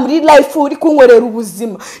buriya muri life uri kunkorera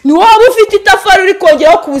ubuzima ni wowe ufite itafari uri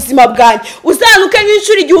kongeraho ku buzima bwanjye uzanuke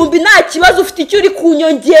nk'inshuro 1000 nta kibazo ufite icyo uri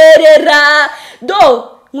kunyongerera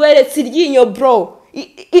do nkweretse iryinyo bro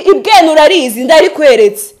ibwene urarizi ndari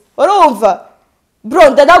kweretse urumva bro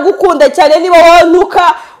ndagukunda cyane niba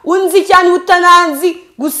wantuka unzi cyane utananzi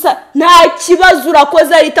gusa nta kibazo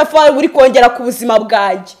urakoze ari itafari uri kongera ku buzima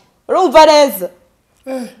bwanjye urumva neza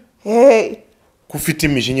kufite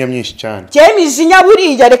imijinya myinshi cyane je imijinya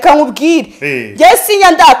buriya reka nkubwire je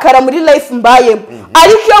sinya ndakara muri life mbayemo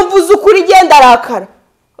ariko iyo mvuze ukuri genda arakara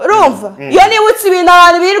urumva iyo nibutse ibintu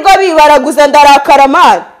abantu birirwa bibaraguza ndarakara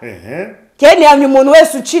mani je niyamye umuntu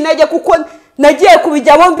wese uca intege kuko nagiye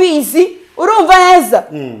kubijyamo mbizi urumva neza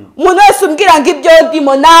umuntu wese umbwira ngo ibyo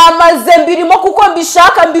ndimo namaze mbirimo kuko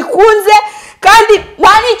mbishaka mbikunze kandi nta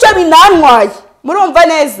n'icyo binantwaye murumva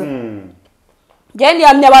neza je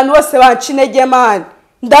niyamye abantu bose banca intege mani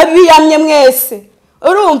ndabiyamye mwese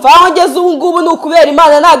urumva aho ngeze ubu ngubu ni ukubera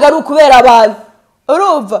Imana ntabwo ari ukubera abantu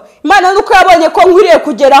urumva Imana nuko yabonye ko nkwiriye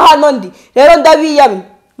kugera hano ndi rero ndabiyamye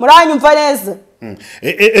muranyumva neza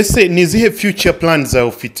ese ni izihe future plans zawe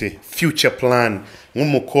ufite future plan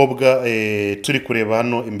nk'umukobwa turi kureba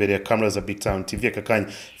hano imbere ya camera za BigTown TV aka kanya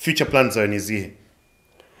future plans zawe ni izihe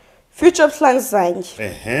future plans zanjye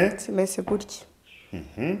simese gutya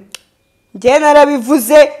njye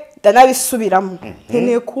narabivuze ndanabisubiramo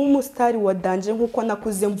nkeneye kuba umusitari wa danje nk'uko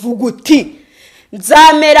nakuze mvuga uti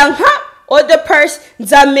nzamera nka other person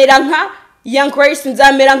nzamera nka Young Grace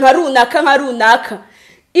nzamera nka runaka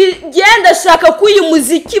genda shaka ko uyu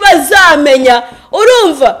muziki bazamenya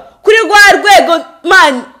urumva kuri rwa rwego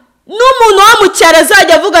man n'umuntu wa mucyara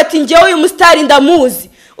azajya avuga ati njyewe uyu mustari ndamuzi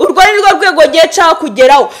urwo ni rwo rwego giye caka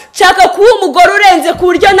kugeraho caka kuba umugore urenze ku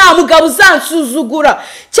buryo nta mugabo uzansuzugura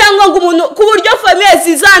cyangwa ngo umuntu ku buryo famille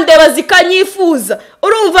zizandeba zikanyifuza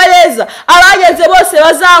urumva neza abageze bose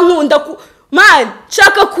bazankunda man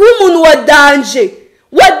caka kuba umuntu wa danje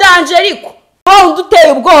ariko aho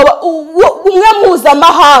uteye ubwoba umwe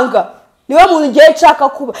mpuzamahanga niwe muntu ngiye nshaka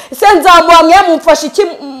kuba ese nzamuba mwe mumfasha iki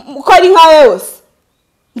uko ari nka yose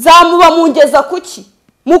nzamuba mungeza kuki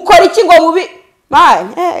mukora iki ngo mubi man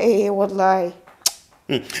wallahi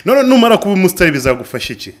none numara kuba umusitari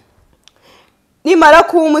bizagufasha iki nimara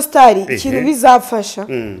kuba umusitari ikintu bizafasha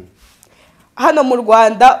hano mu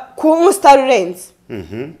Rwanda kuba umusitari urenze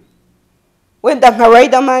wenda nka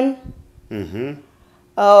Riderman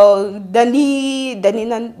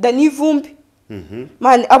Dani Vumbi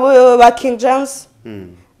man abo ba King James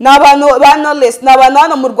n'abantu ba Knowless n'abantu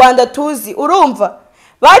hano mu Rwanda tuzi urumva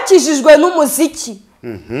bakijijwe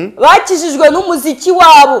n'umuziki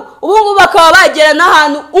wabo ubu bakaba bagera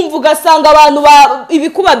n'ahantu umva ugasanga abantu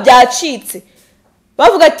ibikuba byacitse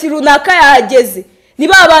bavuga ati runaka yahageze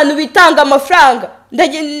niba abantu bitanga amafaranga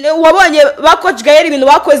wabonye bakoci Gael ibintu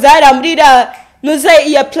bakoze hari muri nuze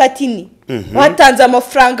ya Platini batanze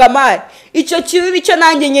amafaranga mari icyo kibi icyo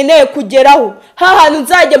nanjye nyeneye kugeraho hahantu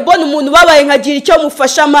nzajya mbona umuntu babaye nkagira icyo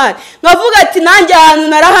mufasha mari nkavuga ati nanjye ahantu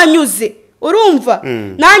narahanyuze urumva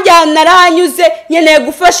nanjye ahantu narahanyuze nyeneye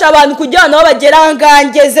gufasha abantu kugira ngo bagera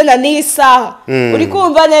ngangeze na n'isaha uri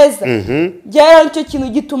kumva neza byera nicyo kintu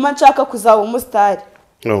gituma nshaka kuzaba umusitari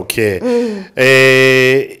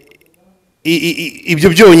ibyo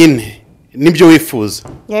byonyine nibyo wifuza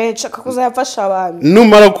nshaka kuzayafasha abantu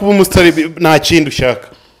numara kuba umusitari nta kindi ushaka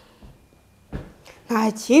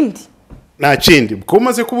nta kindi ko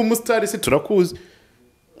umaze kuba umusitari se turakuzi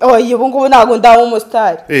ubu ngubu ntabwo ndaba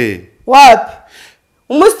umusitari wapi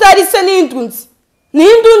umusitari se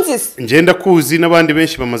n'indunzi se ngenda kuzi n'abandi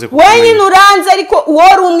benshi bamaze kuba wenyine uranze ariko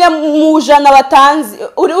wowe uri umwe mu ijana batanze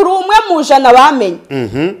uri umwe mu ijana bamenye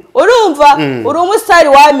urumva uri umusitari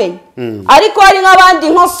wamenye ariko hari nk'abandi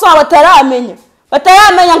nk'osa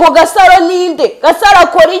bataramenya ngo Gasaro ninde Gasaro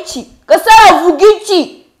akora iki Gasaro avuga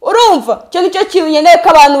iki urumva cyo nicyo kintu nkeneye ko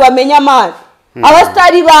abantu bamenya amana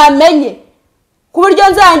abasitari bamenye ku buryo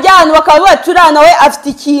nzajya ahantu bakaba baturana we afite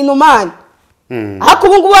ikintu mana ariko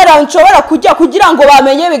ubu ngubu nshobora kujya kugira ngo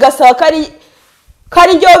bamenye bigasaba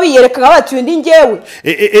kari njyewe biyereka nk'abati undi njyewe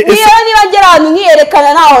niba ngera ahantu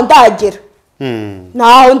nkiyerekana ntaho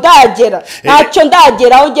ndagera ntacyo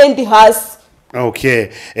ndagera aho ngenda hasi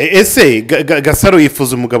ese Gasaro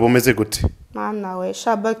yifuza umugabo umeze gute mwana we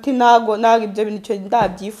Shabaki ntago ibyo bintu cyo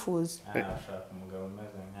ndabyifuza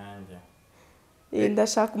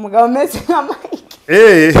ndashaka umugabo umeze nka Mike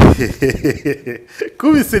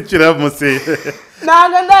kubisekera muse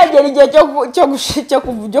ntago ndagera igihe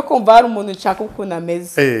cyo kumva hari umuntu nshaka ukuntu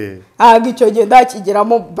ameze ntabwo icyo gihe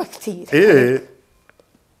ndakigeramo bagitire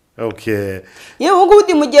yewe ubu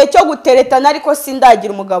ndi mu gihe cyo guteretana ariko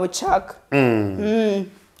sindagira umugabo nshaka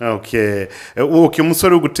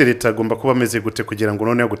umusore wo gutereta agomba kuba ameze gute kugira ngo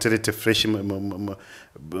noneho guterete fresh mu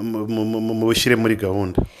bushyire muri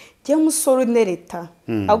gahunda njye umusore unereta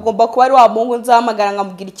agomba kuba ari wa muhungu nzahamagara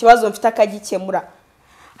nkamubwira ikibazo mfite akagikemura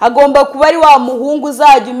agomba kuba ari wa muhungu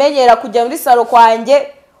uzajya umenyera kujya muri salo kwanjye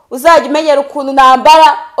uzajya umenyera ukuntu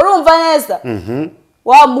nambara urumva neza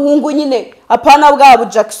wa muhungu nyine apana bwabo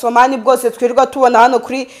Jackson mani bwose twirirwa tubona hano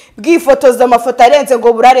kuri bwifotoza amafoto arenze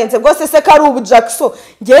ngo burarenze bwose se kari ubu Jackson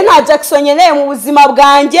ngiye nta Jackson nyeneye mu buzima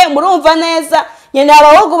bwanjye murumva neza nyene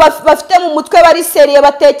abahungu bafite mu mutwe bari seriye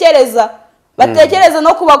batekereza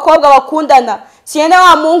no ku bakobwa bakundana cyene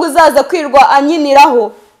wa muhungu uzaza kwirwa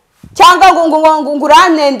anyiniraho cyangwa ngo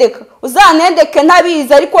uranendeka uzanendeke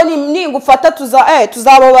ntabizi ariko ningufata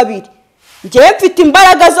tuzaba babiri ngiye mfite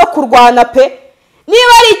imbaraga zo kurwana pe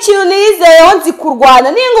niba ari ikintu niyizeyeho nzi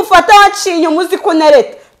kurwana ningufata wacinye umuzi ko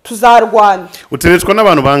nereta tuzarwana uteretwa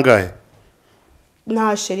n'abantu bangahe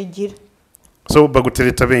nta sherigira so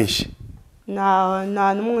bagutereta benshi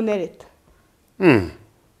nta numwe nereta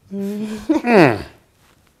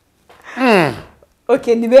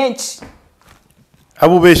okay ni benshi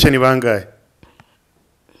abo besha ni bangahe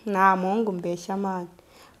nta muhungu mbeshya mani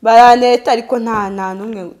baraneta ariko nta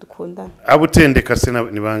numwe dukundana abo utendeka se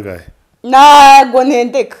ni bangahe nago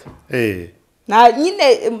ntendeka na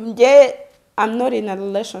nyine nge I'm not in a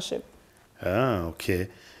relationship okay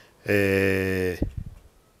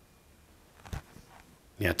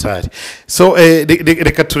ni hatari so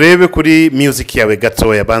reka turebe kuri music yawe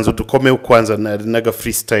gatoya banza dukome kwanza naga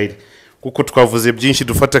freestyle kuko twavuze byinshi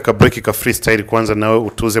dufata ka break ka freestyle kwanza nawe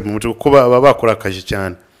utuze mu mutwe kuko bakora akaje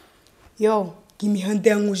cyane yo imihanda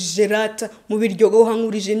yankujije rata mu biryogo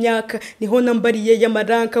hankurije imyaka niho nambariye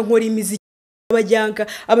y'amaranka nkora imiziki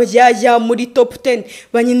abajyajya muri top 10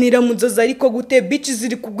 banyinira mu nzoza ariko gute bitches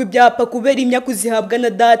ziri kugwa ibyapa kubera imyaka uzihabwa na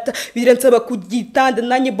data biransaba kugitanda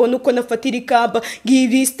nanye bona uko nafatira ikamba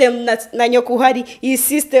ngiyi system nanyo kuhari iyi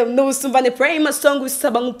system n'ubusumbane prime song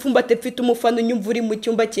bisaba nkupfumbate mfite umufano unyumvuri mu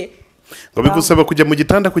cyumba cye ngo bigusaba kujya mu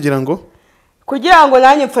gitanda kugira ngo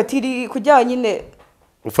nanye mfatiri kujya nyine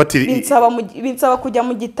ufatiri binsaba kujya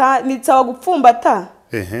mu gitanda binsaba gupfumbata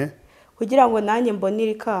kugira ngo nanye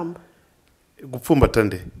mbonire ikamba gupfumbata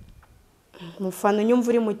nde umufano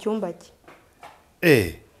unyumvuri mu cyumba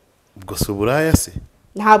cye ubwo se uburaya se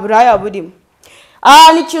nta buraya burimo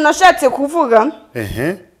ni ikintu nashatse kuvuga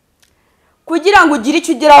kugira ngo ugire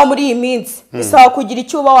icyo ugeraho muri iyi minsi bisaba kugira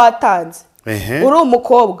icyo uba watanze uri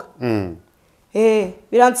umukobwa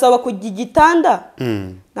biransaba kujya igitanda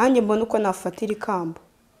nanjye mbona uko nafatira ikamba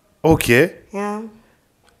okay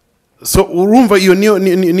so urumva iyo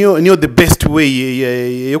niyo the best way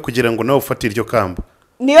yo kugira ngo nawe ufatire iryo kamba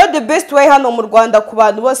niyo the best way hano mu Rwanda ku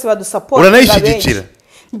bantu bose badusupport uranayishyigikira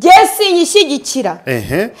nge sinyishyigikira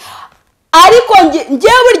ariko nge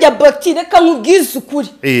burya bakti reka nkubwize ukuri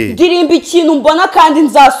ndirimba ikintu mbona kandi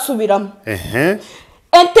nzasubiramo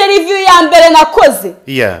interview ya mbere nakoze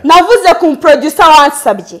navuze ku producer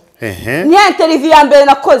wansabye ni interview ya mbere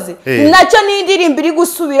nakoze nacyo ni indirimbo iri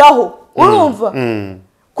gusubiraho urumva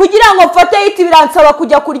kugira ngo mfate hit biransaba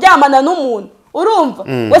kujya kuryamana n'umuntu urumva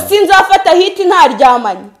wasinzafata hit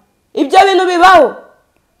ntaryamanye ibyo bintu bibaho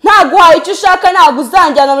ntaguhaye icyo ushaka ntago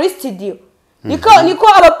uzanjyana muri studio niko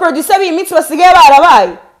aba producer b'iminsi basigaye barabaye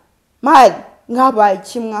mari nkabaye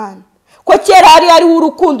kimwana ko kera hari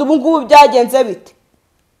urukundo ubu ngubu byagenze bite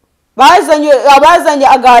abazanye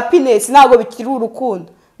aga happiness ntago bikiri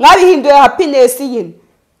urukundo mwabihinduye happiness yine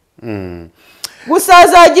gusa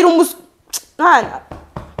azagira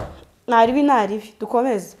naribi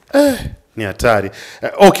dukomeze ni hatari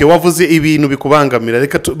okay wavuze ibintu bikubangamira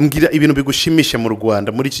reka mbwira ibintu bigushimisha mu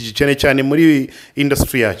Rwanda muri iki gicene cyane muri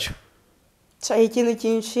industry yacu ikintu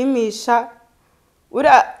kinshimisha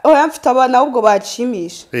oya mfite abana ubwo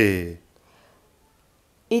bacishimisha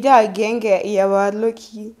iriya genge ya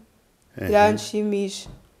Loki iranshimisha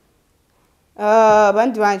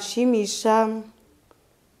abandi banshimisha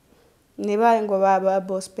niba ngo baba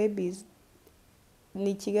boss babies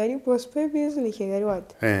ni Kigali boss babies ni Kigali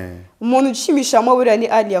what umuntu ushimishamo buriya ni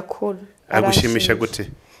Alia Cool agushimisha gute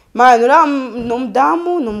man ura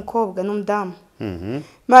n'umudamu n'umukobwa n'umudamu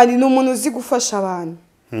man ni umuntu uzi gufasha abantu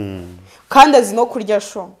kandi azi no kurya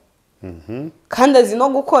show kandi azi no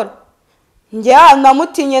gukora njye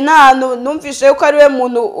namutinye numvishe yuko ari we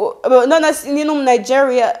muntu none ni no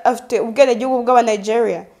Nigeria afite ubwene gihugu bw'aba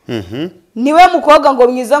Nigeria niwe mukobwa ngo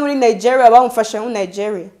mwiza muri Nigeria bamufashe mu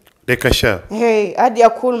Nigeria Reka sha Adia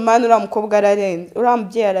Cool man ura mukobwa ararenze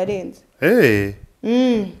uramubye ararenze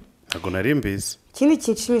ntago nari mbizi ikindi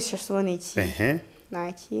kinshimisha sobone iki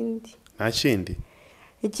nta kindi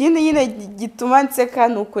ikindi nyine gituma nseka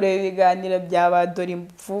nukureba ibiganiro by'abadori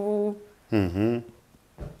imvubu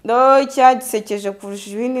no cyagisekeje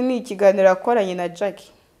kurusha ibindi ni ikiganiro yakoranye na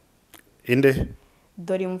Jackie inde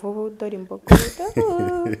dori imvubu dori imbogo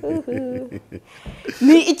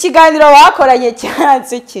ni ikiganiro bakoranye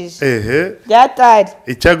cyansekeje byatari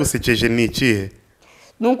icyagusekeje ni ikihe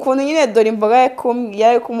nukuntu nyine dore imboga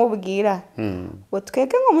yari kumubwira ngo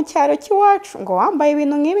twege ngo mu cyaro cy'iwacu ngo wambaye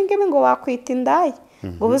ibintu nk'ibi ngo wakwita indaya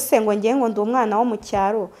ngo buse ngo ngiye ngo ndi umwana wo mu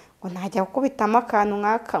cyaro ngo ntajya gukubitamo akantu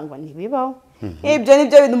nk'aka ngo ntibibaho ibyo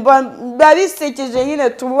nibyo bintu biba bisekeje nyine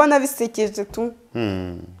tubona bisekeje tu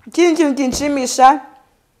ikindi kintu kinshimisha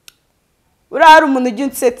uriya hari umuntu ujya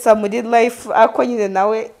unsetsa muri life ako nyine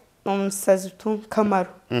nawe ni umusazi tu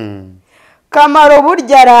Kamaro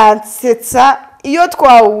burya aransetsa iyo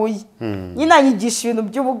twahuye nyine anyigisha ibintu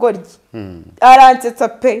by'ubugoryi aransetsa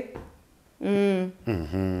pe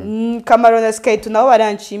Kamaro na Skate nabo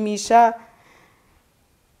baranshimisha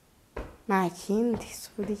nta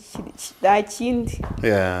kindi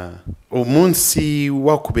umunsi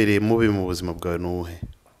wakubereye mubi mu buzima bwawe n'uwuhe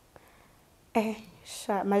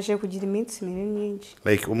maje kugira iminsi mibi myinshi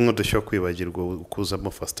like umwe udashobora kwibagirwa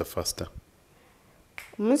ukuzamo faster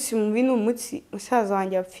umunsi mubi ni umunsi musaza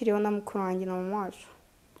wanjye yapfiriyeho na mukuru wanjye na mama wacu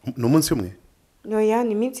ni umunsi umwe oya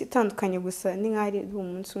ni iminsi itandukanye gusa ni nk'aho ari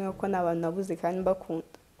umunsi umwe kuko n'abantu nabuze kandi mbakunda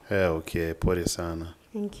okay pole sana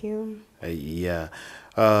thank you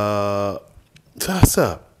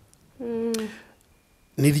sasa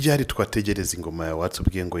ni ryari twategereza ingoma yawe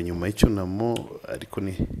watubwiye ngo nyuma y'icyunamo ariko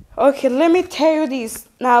ni okay let me tell you this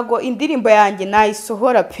nago indirimbo yanjye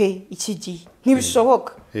nayisohora pe iki gihe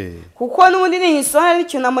ntibishoboka kuko n'ubundi niyisohora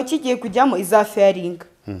n'icyunamo kigiye kujyamo izafaringa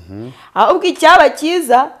ahubwo icyaba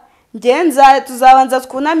cyiza ngenza tuzabanza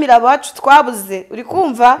twunamira abacu twabuze uri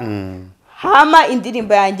kumva hama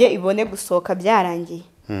indirimbo yanjye ibone gusohoka byarangiye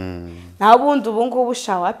nta bundi ubu ngubu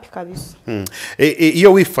shawapi kabisa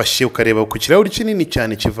iyo wifashe ukareba ku kirahuri kinini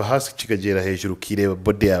cyane kiva hasi kikagera hejuru ukireba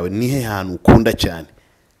bode yawe nihe hantu ukunda cyane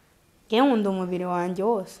yewe nkunda umubiri wanjye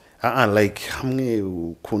wose like hamwe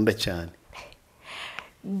ukunda cyane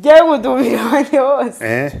yewe nkunda umubiri wanjye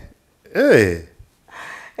wose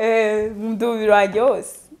nkunda umubiri wanjye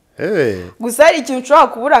wose gusa hari ikintu ushobora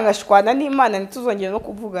kubura ngashwana n'Imana ntituzongere no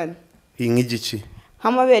kuvugana nk'igiki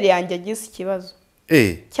nk'amabere yanjye agize ikibazo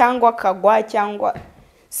cyangwa akagwa cyangwa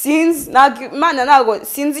sinzi Imana ntabwo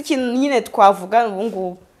sinzi ikintu nyine twavugana ubu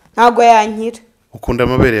ngubu ntabwo yankira ukunda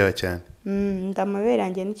amabere yawe cyane ndamabere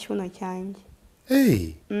yanjye n'ikibuno cyanjye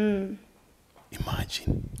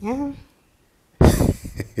imagine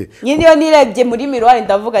nyine iyo nirebye muri miruwari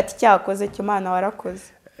ndavuga ati cyakoze cyo Imana warakoze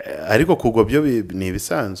ariko kugwa byo ni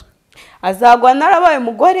ibisanzwe azagwa narabaye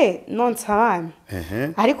umugore nonse abana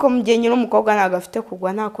ariko mu gihe nyine umukobwa ntabwo afite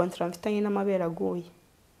kugwa nta kontra mfitanye n'amabere aguye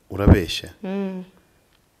urabeshya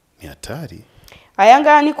ni hatari aya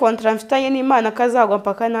ngaya ni kontra mfitanye n'Imana kazagwa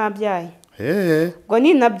mpaka nabyaye ngo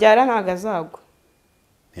ninabyara ntabwo azagwa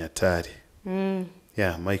ni hatari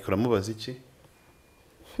Mike uramubaza iki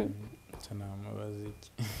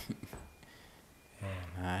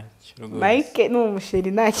Mike ni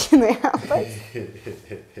umusheri nta kintu yambaye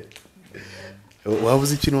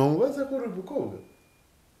wabuze ikintu wamubaza ko uri umukobwa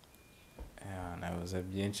nabuze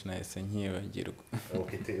byinshi nahise nkibagirwa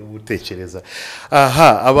utekereza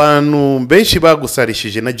abantu benshi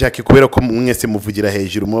bagusarishije na Jack kubera ko mwese muvugira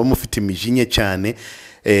hejuru muba mufite imijinya cyane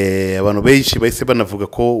abantu benshi bahise banavuga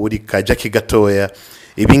ko uri ka Jack gatoya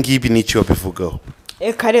ibi ngibi n'icyo bivugaho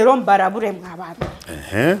eka rero mbarabure mw'abantu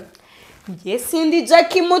ngiye sindi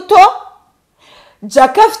Jack muto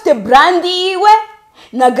Jack afite brand yiwe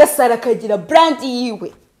na Gasara kagira brand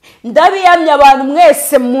yiwe ndabiyamye abantu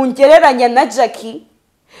mwese mungereranya na Jackie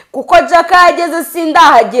kuko Jack yageze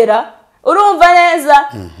sindahagera urumva neza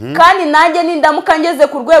kandi nanjye nindamuka ngeze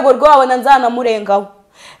ku rwego rwabona nzanamurengaho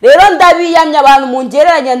rero ndabiyamye abantu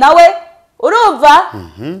mungereranya nawe urumva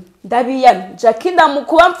ndabiyamye Jackie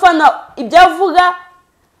ndamukuba mfana ibyo avuga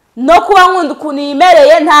no kuba nkunda ukuntu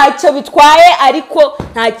yimereye ntacyo bitwaye ariko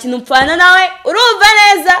nta kintu mpfana nawe urumva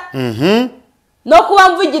neza no kuba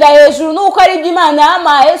mvugira hejuru nuko ari ibyo Imana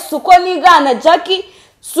yamaye suko nigana Jackie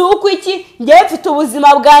suko iki ngiye mfite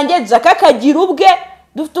ubuzima bwanjye Jack akagira ubwe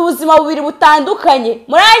dufite ubuzima bubiri butandukanye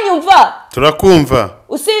muranyumva turakumva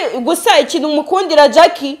gusa ikintu mukundira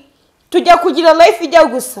Jackie tujya kugira life ijya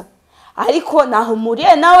gusa ariko naho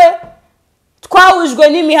muriye nawe twahujwe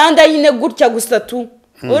n'imihanda yine gutya gusa tu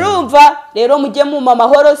urumva rero mujye mu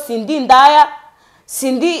mahoro sindi ndaya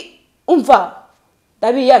sindi umva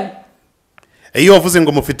ndabiyamye iyo wavuze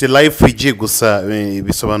ngo mufite life igiye gusa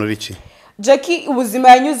bisobanura iki Jackie ubuzima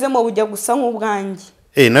yanyuzemo bujya gusa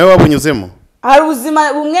nk'ubwanjye nawe wabunyuzemo hari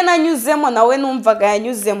ubuzima bumwe nanyuzemo nawe numvaga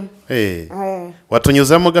yanyuzemo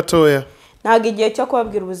watunyuzamo gatoya ntabwo igihe cyo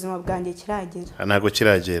kubabwira ubuzima bwanjye kiragera ntabwo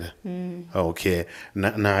kiragera okay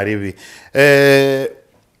ntaribi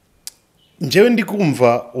njyewe ndi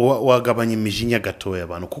kumva wagabanya imijinya gatoya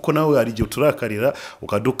abantu kuko nawe hari igihe uturakarira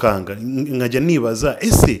ukadukanga nkajya nibaza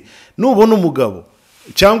ese nubona umugabo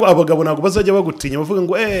cyangwa abagabo ntabwo bazajya bagutinya bavuga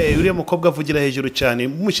ngo uriya mukobwa avugira hejuru cyane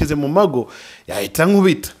mushyize mu mago yahita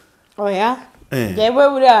nkubita oya njyewe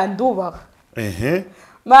buriya ndubaha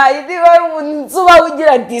mayidi we nzuba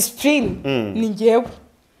ugira discipline ni njyewe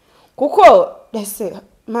kuko ese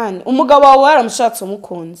man umugabo wawe waramushatse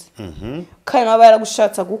umukunze kandi nawe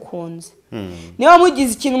yaragushatse agukunze niba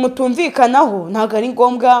mugize ikintu mutumvikanaho ntabwo ari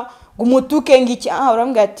ngombwa ngo umutuke ngiki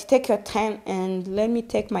urambwira ati take your time and let me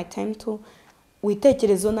take my time too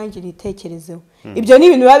witekerezo nanjye nitekerezeho ibyo ni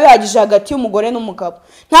ibintu biba bihagije hagati y'umugore n'umugabo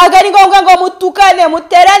ntabwo ari ngombwa ngo mutukane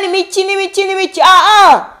muterane imiki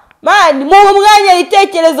man mu mwanya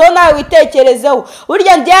yitekerezeho nawe witekerezeho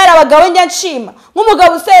burya byari abagabo njya nshima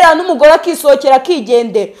nk'umugabo usera n'umugore akisohokera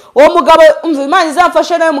akigendera uwo mugabo umva Imana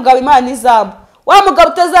izamfashe nawe mugabo Imana izamba wa mugabo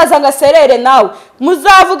utazaza ngo aserere nawe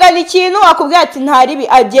muzavugana ikintu akubwira ati ntaribi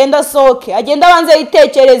agenda asohoke agenda abanze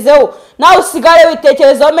yitekerezeho nawe usigare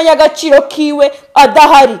witekerezaho umenya agaciro kiwe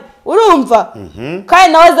adahari urumva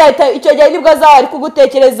kandi nawe azahita icyo gihe nibwo azaba ari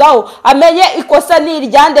kugutekerezaho amenye ikosa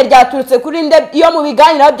n'iryande ryaturutse kuri nde iyo mu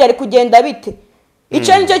biganiro byari kugenda bite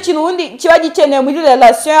icyo nicyo kintu ubundi kiba gikeneye muri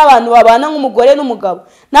relation y'abantu babana nk'umugore n'umugabo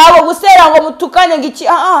ntabwo gusera ngo mutukane ngo iki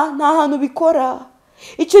nta hantu bikora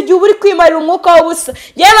icyo gihe uba uri kwimarira umwuka w'ubusa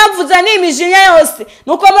yewe bamvuza n'imijinya yose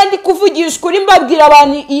nuko mba ndi kuvugisha ukuri mbabwira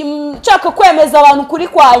abantu nshaka kwemeza abantu kuri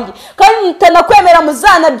kwanjye kandi mutanakwemera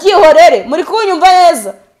muzanabyihorere muri kunyumva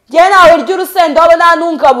neza njyewe nawe urya urusenda waba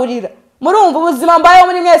ntanungaburira murumva ubuzima mbayeho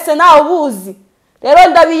muri mwese nawe ubuzi rero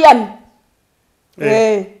ndabiyamye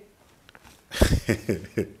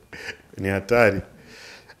ni hatari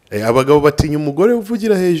abagabo batinya umugore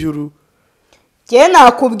uvugira hejuru njyewe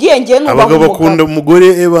nakubwiye njyewe nubaha abagabo bakunda umugore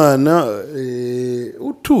ebana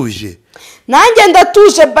utuje nanjye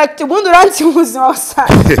ndatuje but ubundi uranzi ubuzima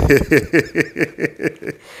busanzwe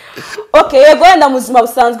yego wenda mu buzima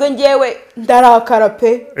busanzwe njyewe ndarakara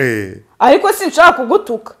pe ariko sinshaka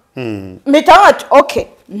kugutuka mpita ati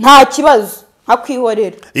nta kibazo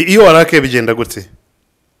nkakwihorera iyo warakaye bigenda gute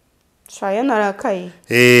shayo narakaye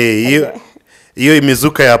iyo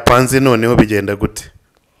imizuka yapanze noneho bigenda gute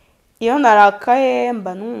iyo narakaye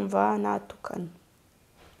mba numva natukana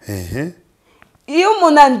iyo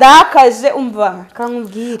umuntu andakaje umva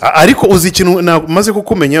kankubwira ariko uzi ikintu maze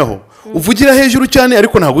kukumenyaho uvugira hejuru cyane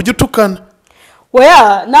ariko ntabwo ujya utukana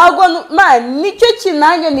weya ntabwo nicyo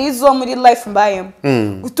kinanye nizo muri life mbayemo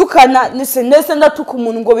gutukana nese ndatuka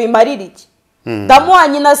umuntu ngo bimarire iki ndamuha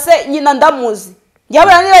nyina ndamuzi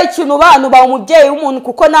njyabura niba ikintu bantu ba umubyeyi w'umuntu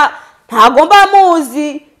kuko ntago mba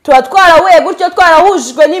muzi tuba twarahuye gutyo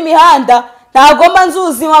twarahujijwe n'imihanda ntago mba nzi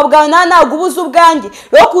ubuzima bwawe ntabwo ubuze ubwanjye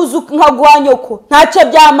rero kuza nkaguha nyoko ntacyo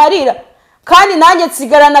byamarira kandi nanjye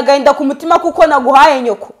nsigarana agahinda ku mutima kuko naguhaye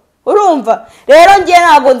nyoko urumva rero njye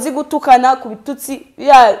ntabwo nzi gutukana ku bitutsi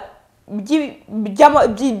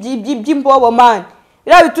by'imbobo mani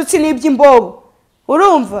biriya bitutsi ni iby'imbobo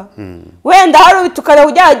urumva wenda hari ubitukana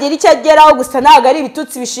kugira ngo agire icyo ageraho gusa ntabwo ari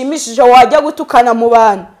ibitutsi bishimishije wajya gutukana mu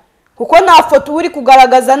bantu kuko nta foto uri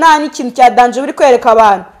kugaragaza nta n'ikintu cya danje uri kwereka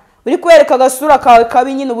abantu uri kwereka agasura kawe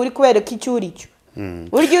kabi nyine uba uri kwereka icyo uri cyo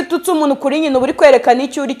burya ututse umuntu kuri nyine uba uri kwereka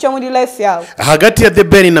n'icyo uri cyo muri life yawe hagati ya The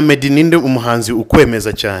Ben na Meddy ninde umuhanzi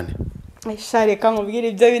ukwemeza cyane reka nkubwire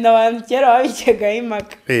ibyo bintu abantu kera babikegaho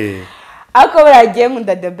impaka ariko baragiye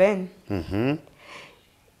nkunda The Ben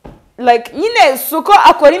nyine si uko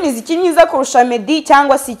akora imiziki myiza kurusha Meddy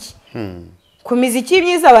cyangwa se iki ku miziki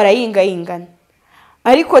myiza barayingayingana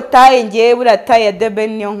ariko taye ngewe buriya taye ya The Ben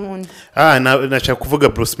niyo nkunda nashaka kuvuga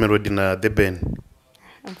Bruce Melody na The Ben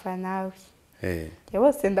mfa nawe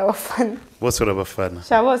bose ndabafana bose urabafana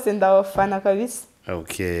bose ndabafana kabisa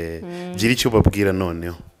gira icyo ubabwira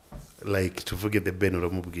noneho tuvuge The Ben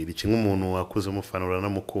uramubwira iki nk'umuntu wakuze umufana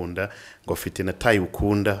uranamukunda ngo afite na taye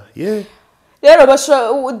ukunda rero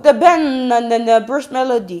The Ben na Bruce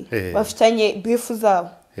Melody bafitanye bifu zabo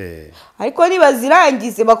ariko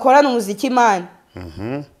nibazirangize bakorana umuziki imana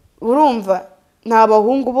urumva ni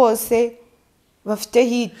abahungu bose bafite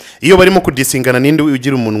hit iyo barimo kudisingana ninde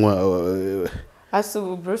ugira umunwa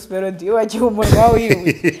asubu Bruce Melody wagira umunwa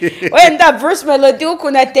wiwe wenda Bruce Melody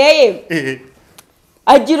ukuntu ateye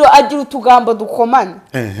agira utugambo dukomana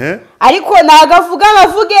ariko ntago avuga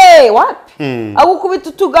nkavuge wapi agukubita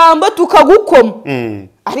utugambo tukagukoma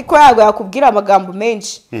ariko ntabwo yakubwira amagambo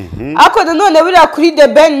menshi ariko nanone buriya kuri The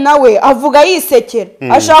Ben nawe avuga yisekera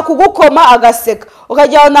ashaka kugukoma agaseka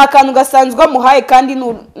ukajyaho nta kantu gasanzwe amuhaye kandi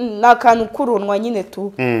nta kantu kurunwa nyine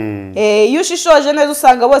tu iyo ushishoje neza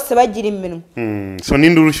usanga bose bagira iminwa so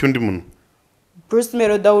ninde urusha undi muntu Bruce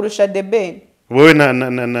Melody urusha The Ben wowe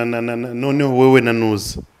noneho wowe na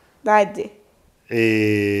Nuza nade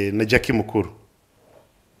na Jackie mukuru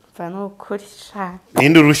no kuri sha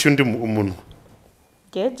ninde urusha undi umuntu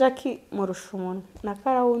Jackie murusha umuntu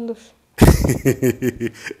nakarawundusha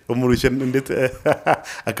umurusha ndetse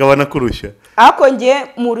akaba nakurusha ako ngiye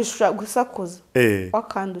murusha gusakuza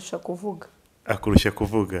wakandusha kuvuga akurusha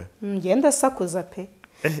kuvuga ngenda sakuza pe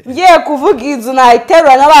ngiye kuvuga inzu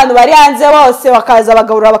nayiterura n'abantu bari hanze bose bakaza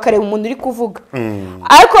bagaburura bakareba umuntu uri kuvuga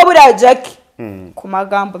ariko buriya Jackie ku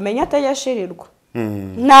magambo menya atajyashirirwa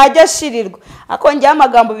ntajya ashirirwa ako ngiye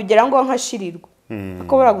amagambo bigera ngo nkashirirwa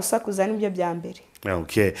ako buriya gusakuza nibyo bya mbere.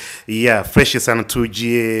 Okay, yeah, fresh sana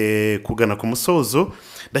tugiye kugana ku musozo.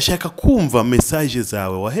 Ndashaka kumva message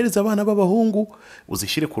zawe wahereza abana b'abahungu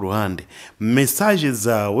uzishire ku ruhande. Message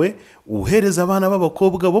zawe uhereza abana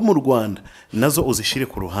b'abakobwa bo mu Rwanda nazo uzishire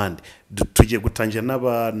ku ruhande. Tugiye gutangira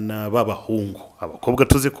n'abana b'abahungu. Abakobwa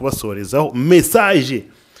tuze kubasorezaho message.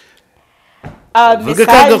 Vuga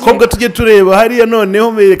abakobwa tujye tureba hariya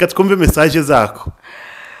noneho reka twumve message zako.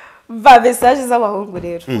 Va message z'abahungu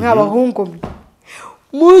rero. Nk'abahungu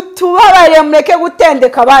mutubabare mureke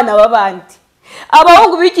gutendeka abana babandi.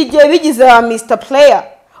 Abahungu b'iki gihe bigize ba Mr Player.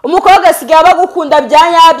 Umukobwa asigaye bagukunda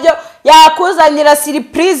byanyabyo yakuzanira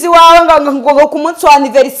surprise wawe ngo ku munsi wa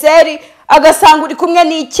anniversary agasanga uri kumwe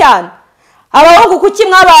n'icyana. Abahungu kuki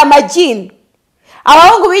mwabaye amagini.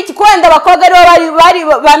 Abahungu b'iki kwenda abakobwa aribo bari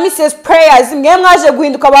ba Mrs Players mwe mwaje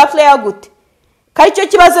guhinduka ba player gute. Kari cyo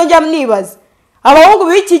kibazo njya mnibaza. Abahungu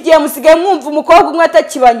b'iki gihe musigaye mwumva umukobwa umwe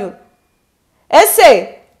atakibanyura. Ese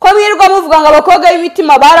ko birirwa muvuga ngo abakobwa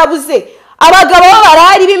b'imitima barabuze abagabo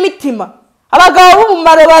barahari b'imitima abagabo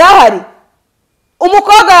b'umumaro barahari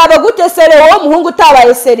umukobwa yabagute sere wo muhungu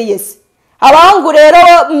utabaye serious abahungu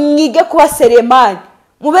rero mwige kuba seremani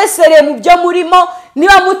mube sere mu byo murimo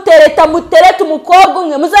niba mutereta umukobwa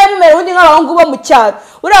umwe muzaye mumere undi nk'abahungu bo mu cyaro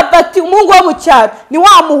urabati umuhungu wo mu cyaro ni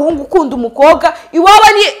wa muhungu ukunda umukobwa iwaba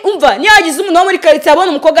ni umva ni yagize umuntu wo muri quartier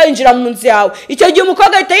abona umukobwa yinjira mu nzu yawe icyo gihe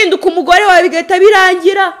umukobwa ahita yinduka umugore wawe bigahita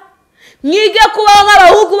birangira mwige kubaho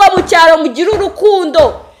nk'abahungu bo mu cyaro mugira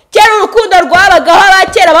urukundo kera urukundo rwabagaho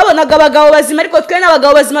abakera babonaga abagabo bazima ariko twe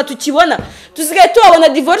n'abagabo bazima tukibona tusigaye tubabona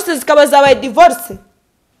divorce zikaba zabaye divorce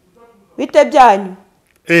bite byanyu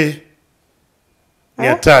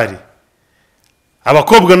Nyatari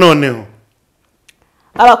abakobwa noneho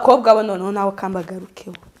abakobwa bo noneho nawe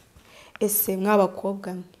kambagarukeho ese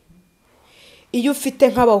mw'abakobwa iyo ufite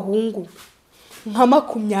nk'abahungu nka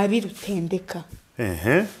 20 utendeka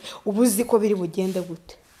ubuzi ko biri bugende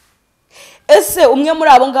gute ese umwe muri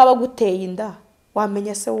abo ngabo guteye inda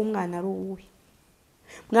wamenya se w'umwana ari uwe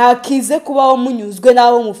mwakize kubaho munyuzwe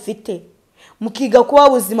nawo mufite mukiga kuba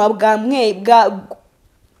ubuzima bwa mwe bwa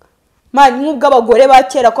mani nk'ubwo abagore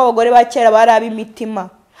bakera ko abagore bakera bari ab'imitima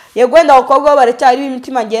yego wenda abakobwa baracyari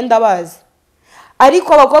b'imitima ngenda bazi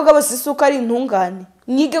ariko abakobwa bose isuka ari intungane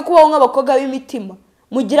mwige kubaho nk'abakobwa b'imitima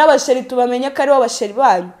mugira abasheri tubamenye ko ari bo basheri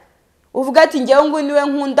banyu uvuga ati ngewe ngo niwe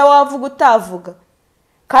nkunda wavuga utavuga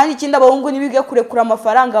kandi ikindi abahungu nibige kurekura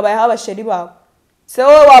amafaranga bayaha abasheri babo se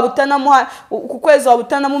wowe wabutanamuha ku kwezi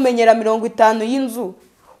wabutanamumenyera 50 y'inzu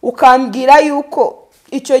ukambwira yuko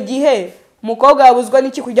icyo gihe umukobwa yabuzwa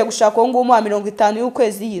n'iki kujya gushaka ngo umuha 50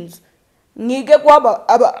 y'ukwezi y'inzu mwige kwa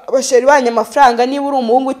abasheri banye amafaranga niba uri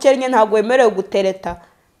umuhungu ukennye ntabwo wemerewe gutereta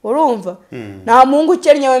urumva nta muhungu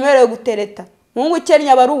ukennye wemerewe gutereta muhungu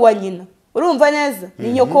ukennye aba ari uwa nyina urumva neza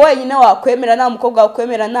ni nyoko wenyine wakwemera nta mukobwa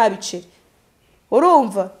wakwemera nta biceri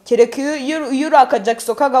urumva kereka iyo uri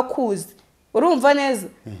akajakso kagakuzi urumva neza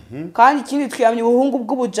kandi ikindi twiyamye ubuhungu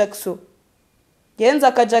bw'ubujakso genza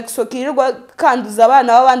akajakso kirirwa kanduza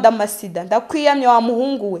abana b'abandi amasida ndakwiyamye wa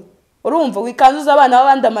muhungu we urumva wikanduza abana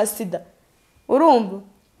b'abandi amasida urumva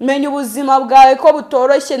menya ubuzima bwawe ko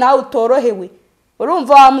butoroshye nawe utorohewe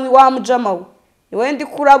urumva wa mujama we iwe ndi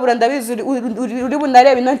kurabura ndabizi uri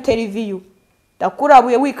bunareba ino interview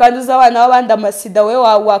ndakurabuye wikanduza abana b'abandi amasida we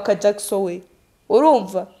wa kajakso we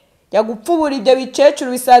urumva yagupfubura ibyo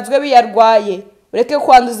bicecuru bisanzwe biyarwaye ureke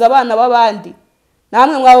kwanduza abana b'abandi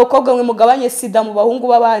namwe mwabakobwa mwe mugabanye sida mu bahungu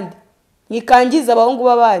b'abandi nyikangiza abahungu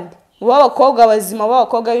b'abandi mu abakobwa bazima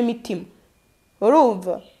b'abakobwa b'imitima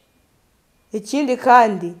urumva ikindi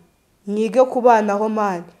kandi mwige kubanaho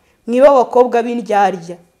mani mwiba abakobwa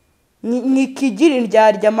b'indyarya mwikigira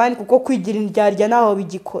indyarya mani kuko kwigira indyarya naho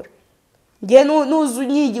bigikora nge nuzu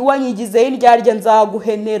wanyigizeho indyarya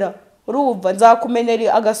nzaguhenera urumva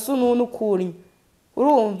nzakumenera agasununu kurnya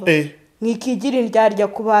urumva mwikigira indyarya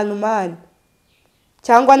ku bantu mani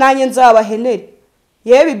cyangwa nanjye nzabahenere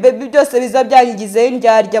yewe baby byose biza byanyigizeho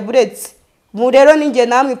indyarya buretse mu rero ninjye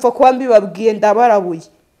namwe ipfa kuba mbibabwiye ndabarabuye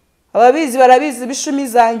ababizi barabizi bishumi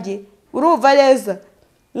zanjye urumva neza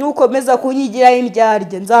nukomeza kunyigiraho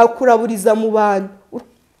indyarya nzakuraburiza mu bantu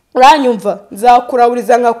uranyumva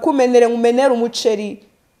nzakuraburiza nkakumenere nkumenere umuceri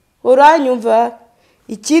uranyumva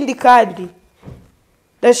ikindi kandi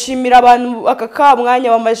ndashimira abantu aka mwanya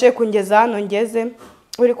bamaje kungeza hano ngeze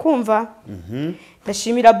uri kumva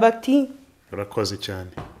ndashimira Bati urakoze cyane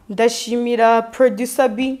ndashimira producer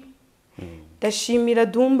B ndashimira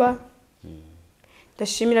Dumba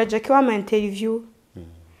ndashimira Jackie wama interview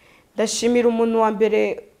ndashimira umuntu wa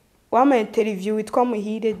mbere wama interview witwa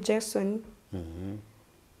Muhire Jason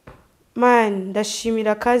man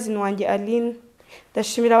ndashimira cousin wanjye Aline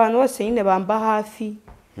ndashimira abantu bose nyine bamba hafi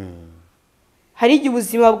hari igihe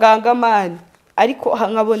ubuzima bwanga man ariko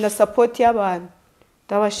nkabona support y'abantu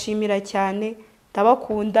ndabashimira cyane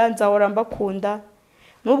ndabakunda nzahora mbakunda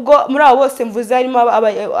nubwo muri abo bose mvuze harimo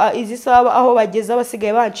izi saba aho bageza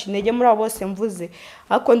basigaye banci intege muri abo bose mvuze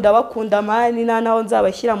ariko ndabakunda mani naho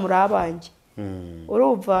nzabashyira muri abanjye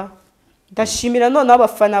urumva ndashimira none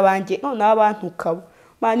abafana banjye none abantukabo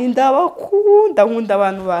mani ndabakunda nkunda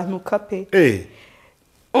abantu bantuka pe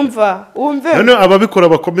umva umve none ababikora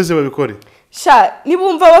bakomeze babikore sha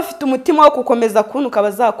nibumva bafite umutima wo gukomeza kuntuka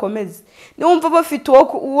bazakomeze nibumva bafite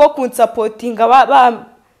uwo kunsapotinga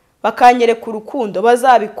bakanyereka urukundo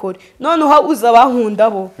bazabikore none uza bankunda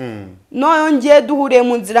bo none ngiye duhuriye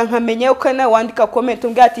mu nzira nkamenye uko nawe wandika comment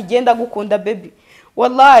umbwira ati genda gukunda baby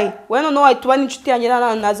wallahi we none wahita n'inshuti yanjye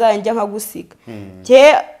nazajya nkagusiga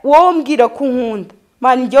je wowe mbwira ko nkunda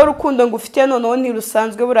mani ngiye urukundo ngufite none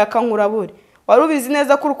ntirusanzwe buraka nkurabure wari ubizi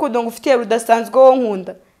neza ko urukundo ngufite rudasanzwe wo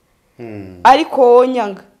nkunda ariko wowe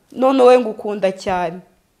nyanga none we ngukunda cyane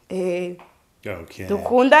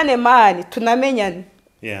dukundane mani tunamenyane.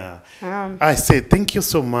 Yeah. I say thank you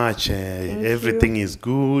so much. Everything is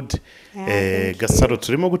good. Gasaro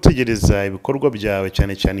turimo gutegereza ibikorwa byawe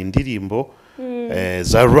cyane cyane indirimbo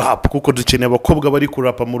za rap kuko dukeneye abakobwa bari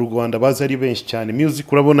kurapa mu Rwanda baza ari benshi cyane.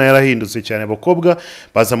 Music urabona yarahindutse cyane abakobwa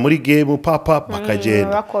baza muri game papa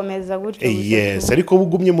bakagenda. Bakomeza gutyo. Yes, ariko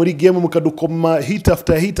bugumye muri game mukadukoma hit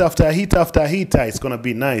after hit after hit after hit. It's going to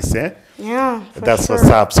be nice, eh? Yeah, that's sure. What's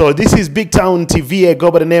up. So this is BigTown TV. I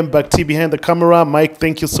go by the name Bakti behind the camera. Mike,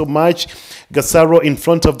 thank you so much. Gasaro in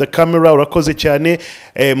front of the camera. Urakoze cyane.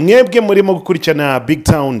 Mwebwe murimo gukurikirana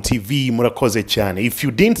BigTown TV. Murakoze cyane. If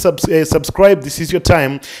you didn't subscribe, this is your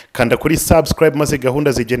time. Kanda kuri subscribe maze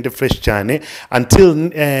gahunda zigende fresh cyane. Until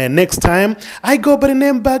next time, I go by the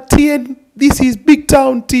name Bakti and this is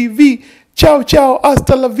BigTown TV. Ciao ciao.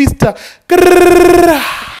 Hasta la vista.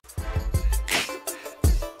 Grrrr.